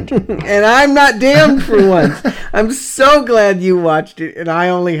Damnation. And And I'm not damned for once. I'm so glad you watched it, and I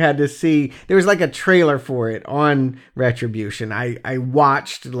only had to see, there was like a trailer for it on Retribution. I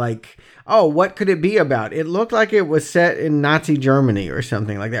watched like, oh, what could it be about? It looked like it was set in Nazi Germany or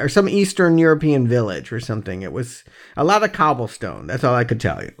something like that, or some Eastern European village or something. It was a lot of cobblestone. That's all I could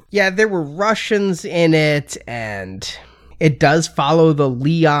tell you. yeah, there were Russians in it, and it does follow the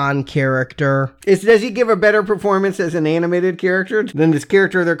Leon character. Does he give a better performance as an animated character than this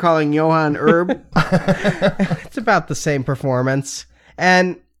character they're calling Johann Erb? It's about the same performance.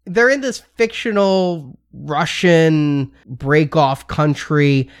 And they're in this fictional Russian break-off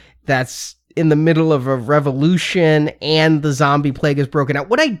country that's in the middle of a revolution, and the zombie plague has broken out.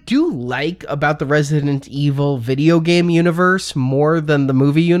 What I do like about the Resident Evil video game universe more than the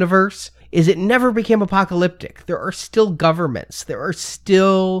movie universe is it never became apocalyptic. There are still governments. There are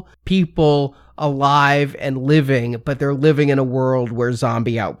still people alive and living, but they're living in a world where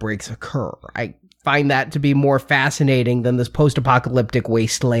zombie outbreaks occur. I find that to be more fascinating than this post-apocalyptic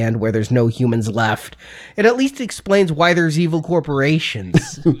wasteland where there's no humans left. It at least explains why there's evil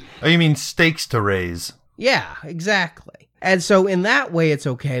corporations. Oh, you mean stakes to raise? Yeah, exactly. And so in that way, it's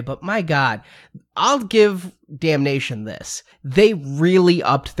okay. But my God, I'll give Damnation this. They really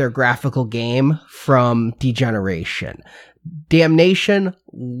upped their graphical game from Degeneration. Damnation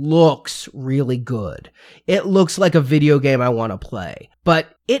looks really good. It looks like a video game I want to play.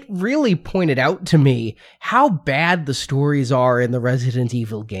 But it really pointed out to me how bad the stories are in the Resident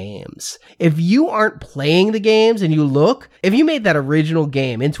Evil games. If you aren't playing the games and you look, if you made that original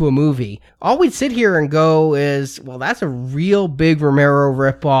game into a movie, all we'd sit here and go is, well, that's a real big Romero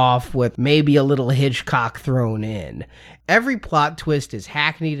ripoff with maybe a little Hitchcock thrown in. Every plot twist is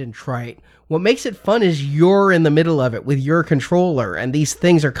hackneyed and trite. What makes it fun is you're in the middle of it with your controller, and these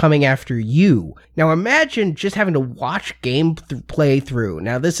things are coming after you. Now imagine just having to watch play through.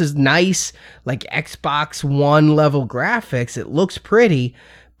 Now this is nice, like Xbox One level graphics. It looks pretty,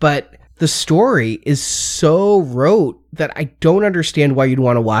 but the story is so rote that I don't understand why you'd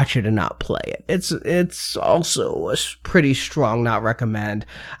want to watch it and not play it. It's also a pretty strong not recommend.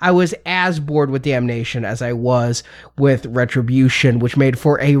 I was as bored with Damnation as I was with Retribution, which made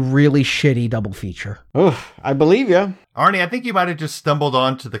for a really shitty double feature. Oh, I believe you. Arnie, I think you might have just stumbled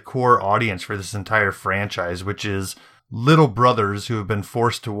onto the core audience for this entire franchise, which is little brothers who have been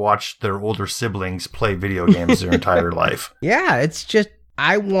forced to watch their older siblings play video games their entire life. Yeah, it's just,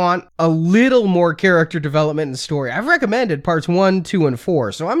 I want a little more character development and story. I've recommended parts 1, 2, and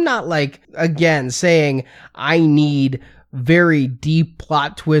 4, so I'm not like, again, saying I need very deep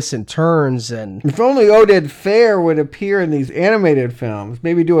plot twists and turns. And if only Oded Fair would appear in these animated films,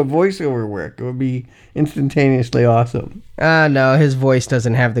 maybe do a voiceover work, it would be instantaneously awesome. No, his voice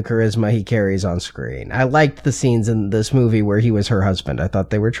doesn't have the charisma he carries on screen. I liked the scenes in this movie where he was her husband. I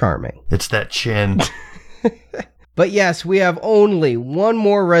thought they were charming. It's that chin. But yes, we have only one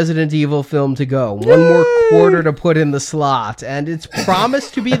more Resident Evil film to go. One more quarter to put in the slot. And it's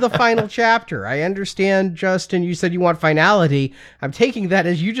promised to be the final chapter. I understand, Justin, you said you want finality. I'm taking that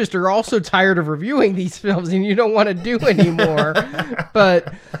as you just are also tired of reviewing these films and you don't want to do anymore.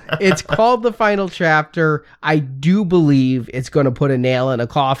 But it's called the final chapter. I do believe it's going to put a nail in a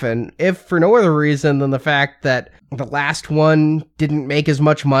coffin, if for no other reason than the fact that the last one didn't make as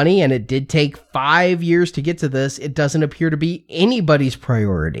much money, and it did take 5 years to get to this. It doesn't appear to be anybody's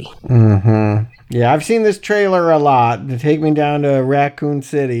priority. Mm-hmm. Yeah, I've seen this trailer a lot to take me down to Raccoon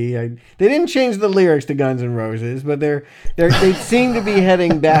City. They didn't change the lyrics to Guns N' Roses, but they seem to be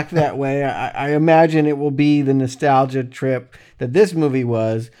heading back that way. I imagine it will be the nostalgia trip that this movie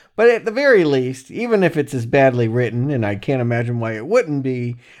was. But at the very least, even if it's as badly written, and I can't imagine why it wouldn't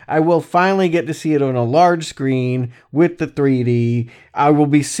be, I will finally get to see it on a large screen with the 3D. I will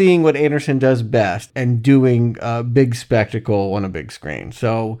be seeing what Anderson does best and doing a big spectacle on a big screen.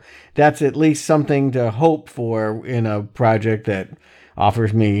 So that's at least something to hope for in a project that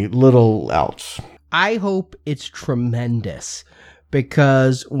offers me little else. I hope it's tremendous,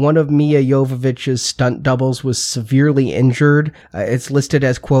 because one of Mia Jovovich's stunt doubles was severely injured. It's listed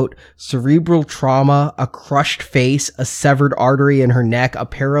as, quote, cerebral trauma, a crushed face, a severed artery in her neck, a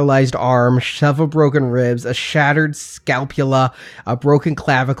paralyzed arm, several broken ribs, a shattered scapula, a broken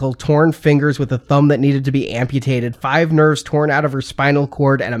clavicle, torn fingers with a thumb that needed to be amputated, 5 nerves torn out of her spinal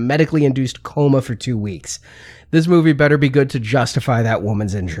cord, and a medically induced coma for 2 weeks. This movie better be good to justify that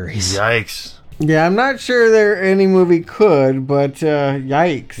woman's injuries. Yikes. Yeah, I'm not sure any movie could, but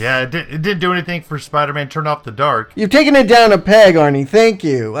yikes. Yeah, it didn't do anything for Spider-Man Turn Off the Dark. You've taken it down a peg, Arnie. Thank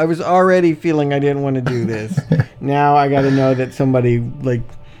you. I was already feeling I didn't want to do this. Now I got to know that somebody, like,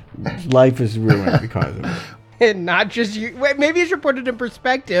 life is ruined because of it. And not just you. Wait, maybe you should put it in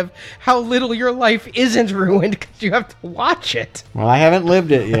perspective how little your life isn't ruined because you have to watch it. Well, I haven't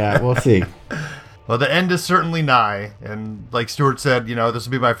lived it yet. We'll see. Well, the end is certainly nigh, and like Stuart said, this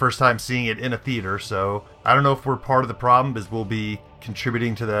will be my first time seeing it in a theater, so I don't know if we're part of the problem, because we'll be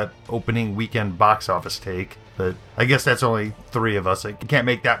contributing to that opening weekend box office take, but I guess that's only 3 of us. It can't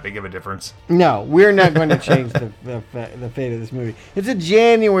make that big of a difference. No, we're not going to change the fate of this movie. It's a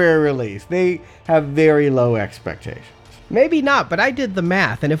January release. They have very low expectations. Maybe not, but I did the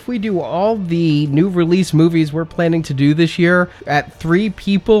math, and if we do all the new release movies we're planning to do this year at 3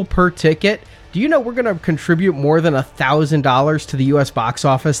 people per ticket, do you know we're going to contribute more than $1,000 to the U.S. box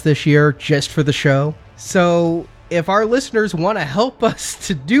office this year just for the show? So if our listeners want to help us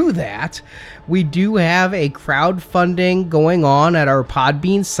to do that, we do have a crowdfunding going on at our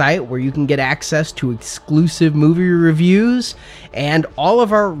Podbean site where you can get access to exclusive movie reviews, and all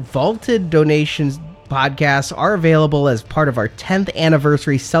of our vaulted donations podcasts are available as part of our 10th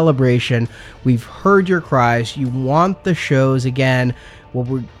anniversary celebration. We've heard your cries. You want the shows again. Well,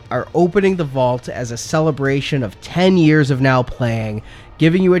 we are opening the vault as a celebration of 10 years of Now Playing,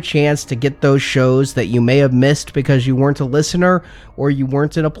 giving you a chance to get those shows that you may have missed because you weren't a listener or you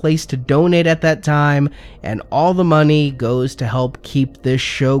weren't in a place to donate at that time. And all the money goes to help keep this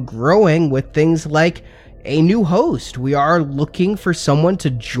show growing with things like a new host. We are looking for someone to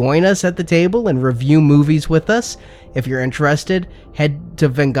join us at the table and review movies with us. If you're interested, head to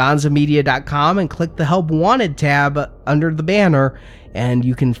venganzamedia.com and click the Help Wanted tab under the banner, and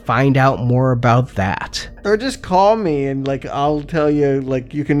you can find out more about that. Or just call me and, like, I'll tell you,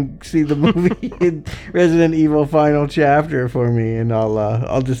 like, you can see the movie in Resident Evil Final Chapter for me, and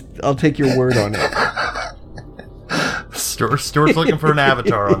I'll take your word on it. Stuart's looking for an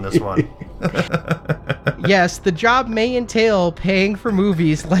avatar on this one. Yes, the job may entail paying for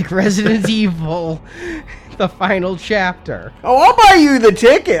movies like Resident Evil, the Final Chapter. Oh, I'll buy you the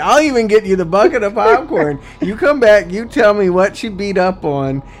ticket. I'll even get you the bucket of popcorn. You come back, you tell me what you beat up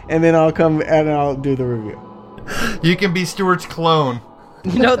on, and then I'll come and I'll do the review. You can be Stuart's clone.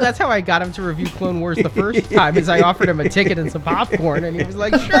 That's how I got him to review Clone Wars the first time, is I offered him a ticket and some popcorn, and he was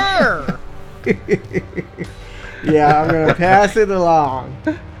like, sure. Yeah, I'm going to pass it along.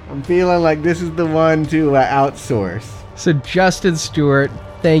 I'm feeling like this is the one to outsource. So Justin Stewart,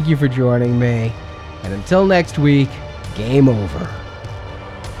 thank you for joining me. And until next week, game over.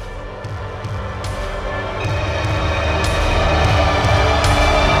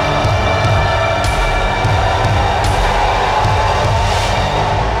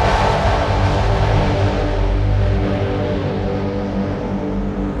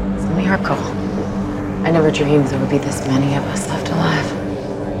 It's a miracle. I never dreamed there would be this many of us left alive.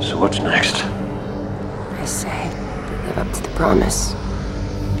 So what's next? I say, we live up to the promise.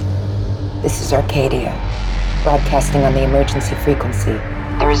 This is Arcadia, broadcasting on the emergency frequency.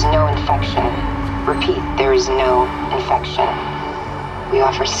 There is no infection. Repeat, there is no infection. We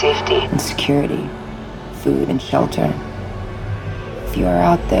offer safety and security, food and shelter. If you are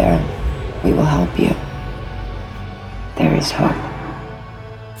out there, we will help you. There is hope.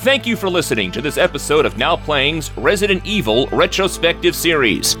 Thank you for listening to this episode of Now Playing's Resident Evil Retrospective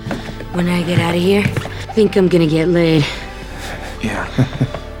Series. When I get out of here, I think I'm gonna get laid. Yeah,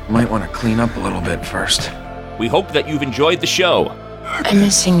 might want to clean up a little bit first. We hope that you've enjoyed the show. I'm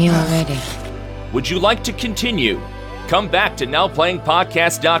missing you already. Would you like to continue? Come back to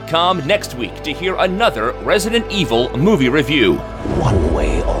NowPlayingPodcast.com next week to hear another Resident Evil movie review. One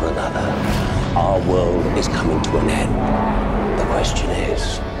way or another, our world is coming to an end. The question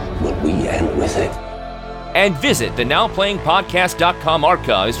is, will we end with it? And visit the NowPlayingPodcast.com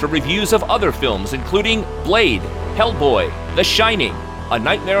archives for reviews of other films including Blade, Hellboy, The Shining, A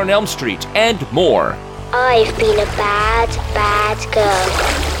Nightmare on Elm Street, and more. I've been a bad, bad girl.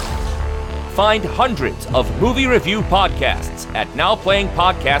 Find hundreds of movie review podcasts at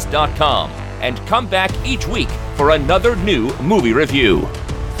NowPlayingPodcast.com and come back each week for another new movie review.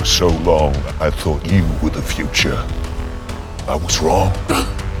 For so long, I thought you were the future. I was wrong.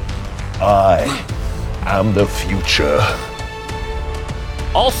 I am the future.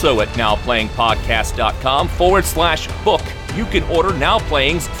 Also at NowPlayingPodcast.com/book, you can order Now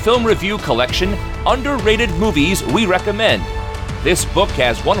Playing's film review collection, Underrated Movies We Recommend. This book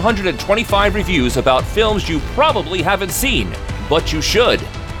has 125 reviews about films you probably haven't seen, but you should.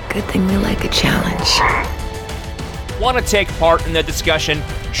 Good thing we like a challenge. Want to take part in the discussion?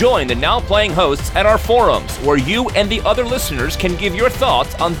 Join the Now Playing hosts at our forums, where you and the other listeners can give your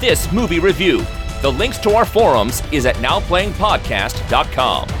thoughts on this movie review. The links to our forums is at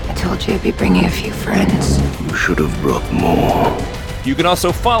NowPlayingPodcast.com. I told you I'd be bringing a few friends. You should have brought more. You can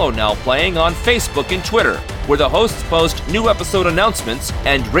also follow Now Playing on Facebook and Twitter, where the hosts post new episode announcements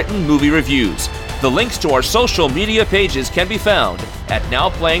and written movie reviews. The links to our social media pages can be found at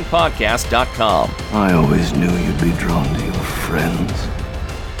nowplayingpodcast.com. I always knew you'd be drawn to your friends.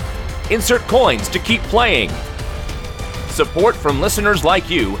 Insert coins to keep playing. Support from listeners like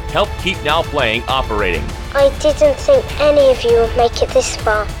you help keep Now Playing operating. I didn't think any of you would make it this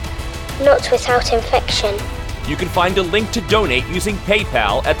far. Not without infection. You can find a link to donate using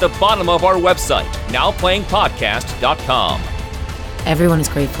PayPal at the bottom of our website, nowplayingpodcast.com. Everyone is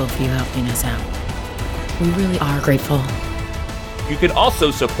grateful for you helping us out. We really are grateful. You can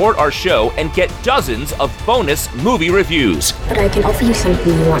also support our show and get dozens of bonus movie reviews. But I can offer you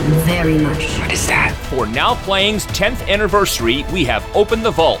something you want very much. What is that? For Now Playing's 10th anniversary, we have opened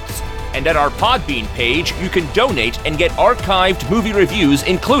the vaults. And at our Podbean page, you can donate and get archived movie reviews,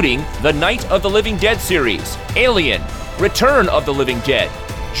 including the Night of the Living Dead series, Alien, Return of the Living Dead,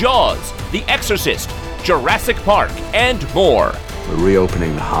 Jaws, The Exorcist, Jurassic Park, and more. We're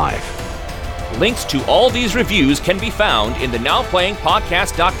reopening the Hive. Links to all these reviews can be found in the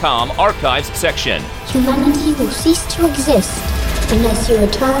NowPlayingPodcast.com archives section. Humanity will cease to exist unless you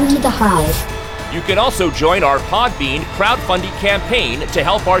return to the Hive. You can also join our Podbean crowdfunding campaign to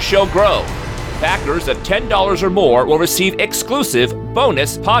help our show grow. Backers of $10 or more will receive exclusive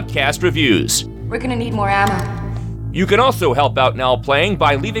bonus podcast reviews. We're gonna need more ammo. You can also help out Now Playing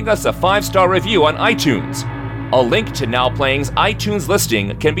by leaving us a 5-star review on iTunes. A link to Now Playing's iTunes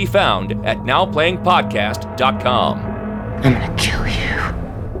listing can be found at nowplayingpodcast.com. I'm gonna kill you.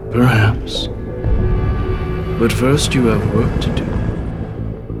 Perhaps. But first you have work to do.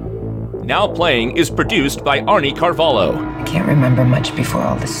 Now Playing is produced by Arnie Carvalho. I can't remember much before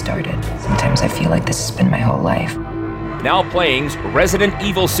all this started. Sometimes I feel like this has been my whole life. Now Playing's Resident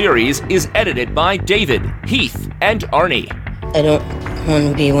Evil series is edited by David, Heath, and Arnie. I don't want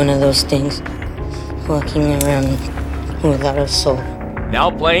to be one of those things walking around without a soul.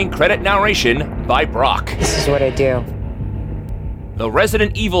 Now Playing credit narration by Brock. This is what I do. The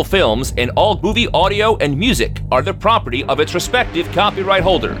Resident Evil films and all movie audio and music are the property of its respective copyright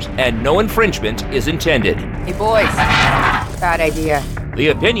holders, and no infringement is intended. Hey boys, bad idea. The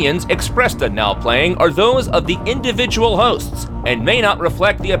opinions expressed on Now Playing are those of the individual hosts and may not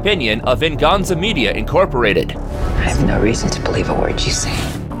reflect the opinion of Venganza Media Incorporated. I have no reason to believe a word you say.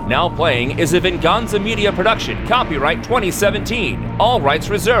 Now Playing is a Venganza Media production, copyright 2017, all rights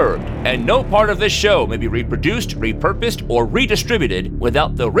reserved, and no part of this show may be reproduced, repurposed, or redistributed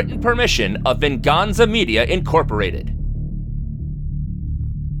without the written permission of Venganza Media Incorporated.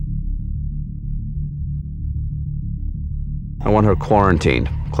 I want her quarantined,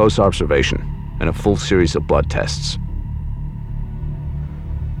 close observation, and a full series of blood tests.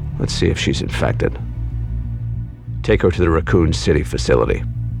 Let's see if she's infected. Take her to the Raccoon City facility.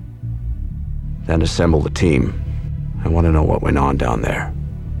 Then assemble the team. I want to know what went on down there.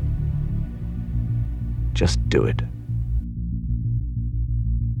 Just do it.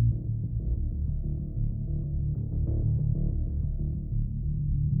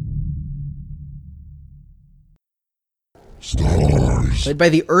 Stars. Played by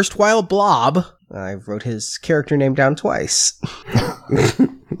the erstwhile Blob. I wrote his character name down twice.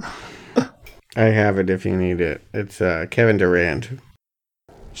 I have it if you need it. It's Kevin Durant.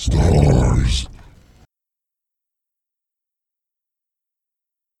 Stars.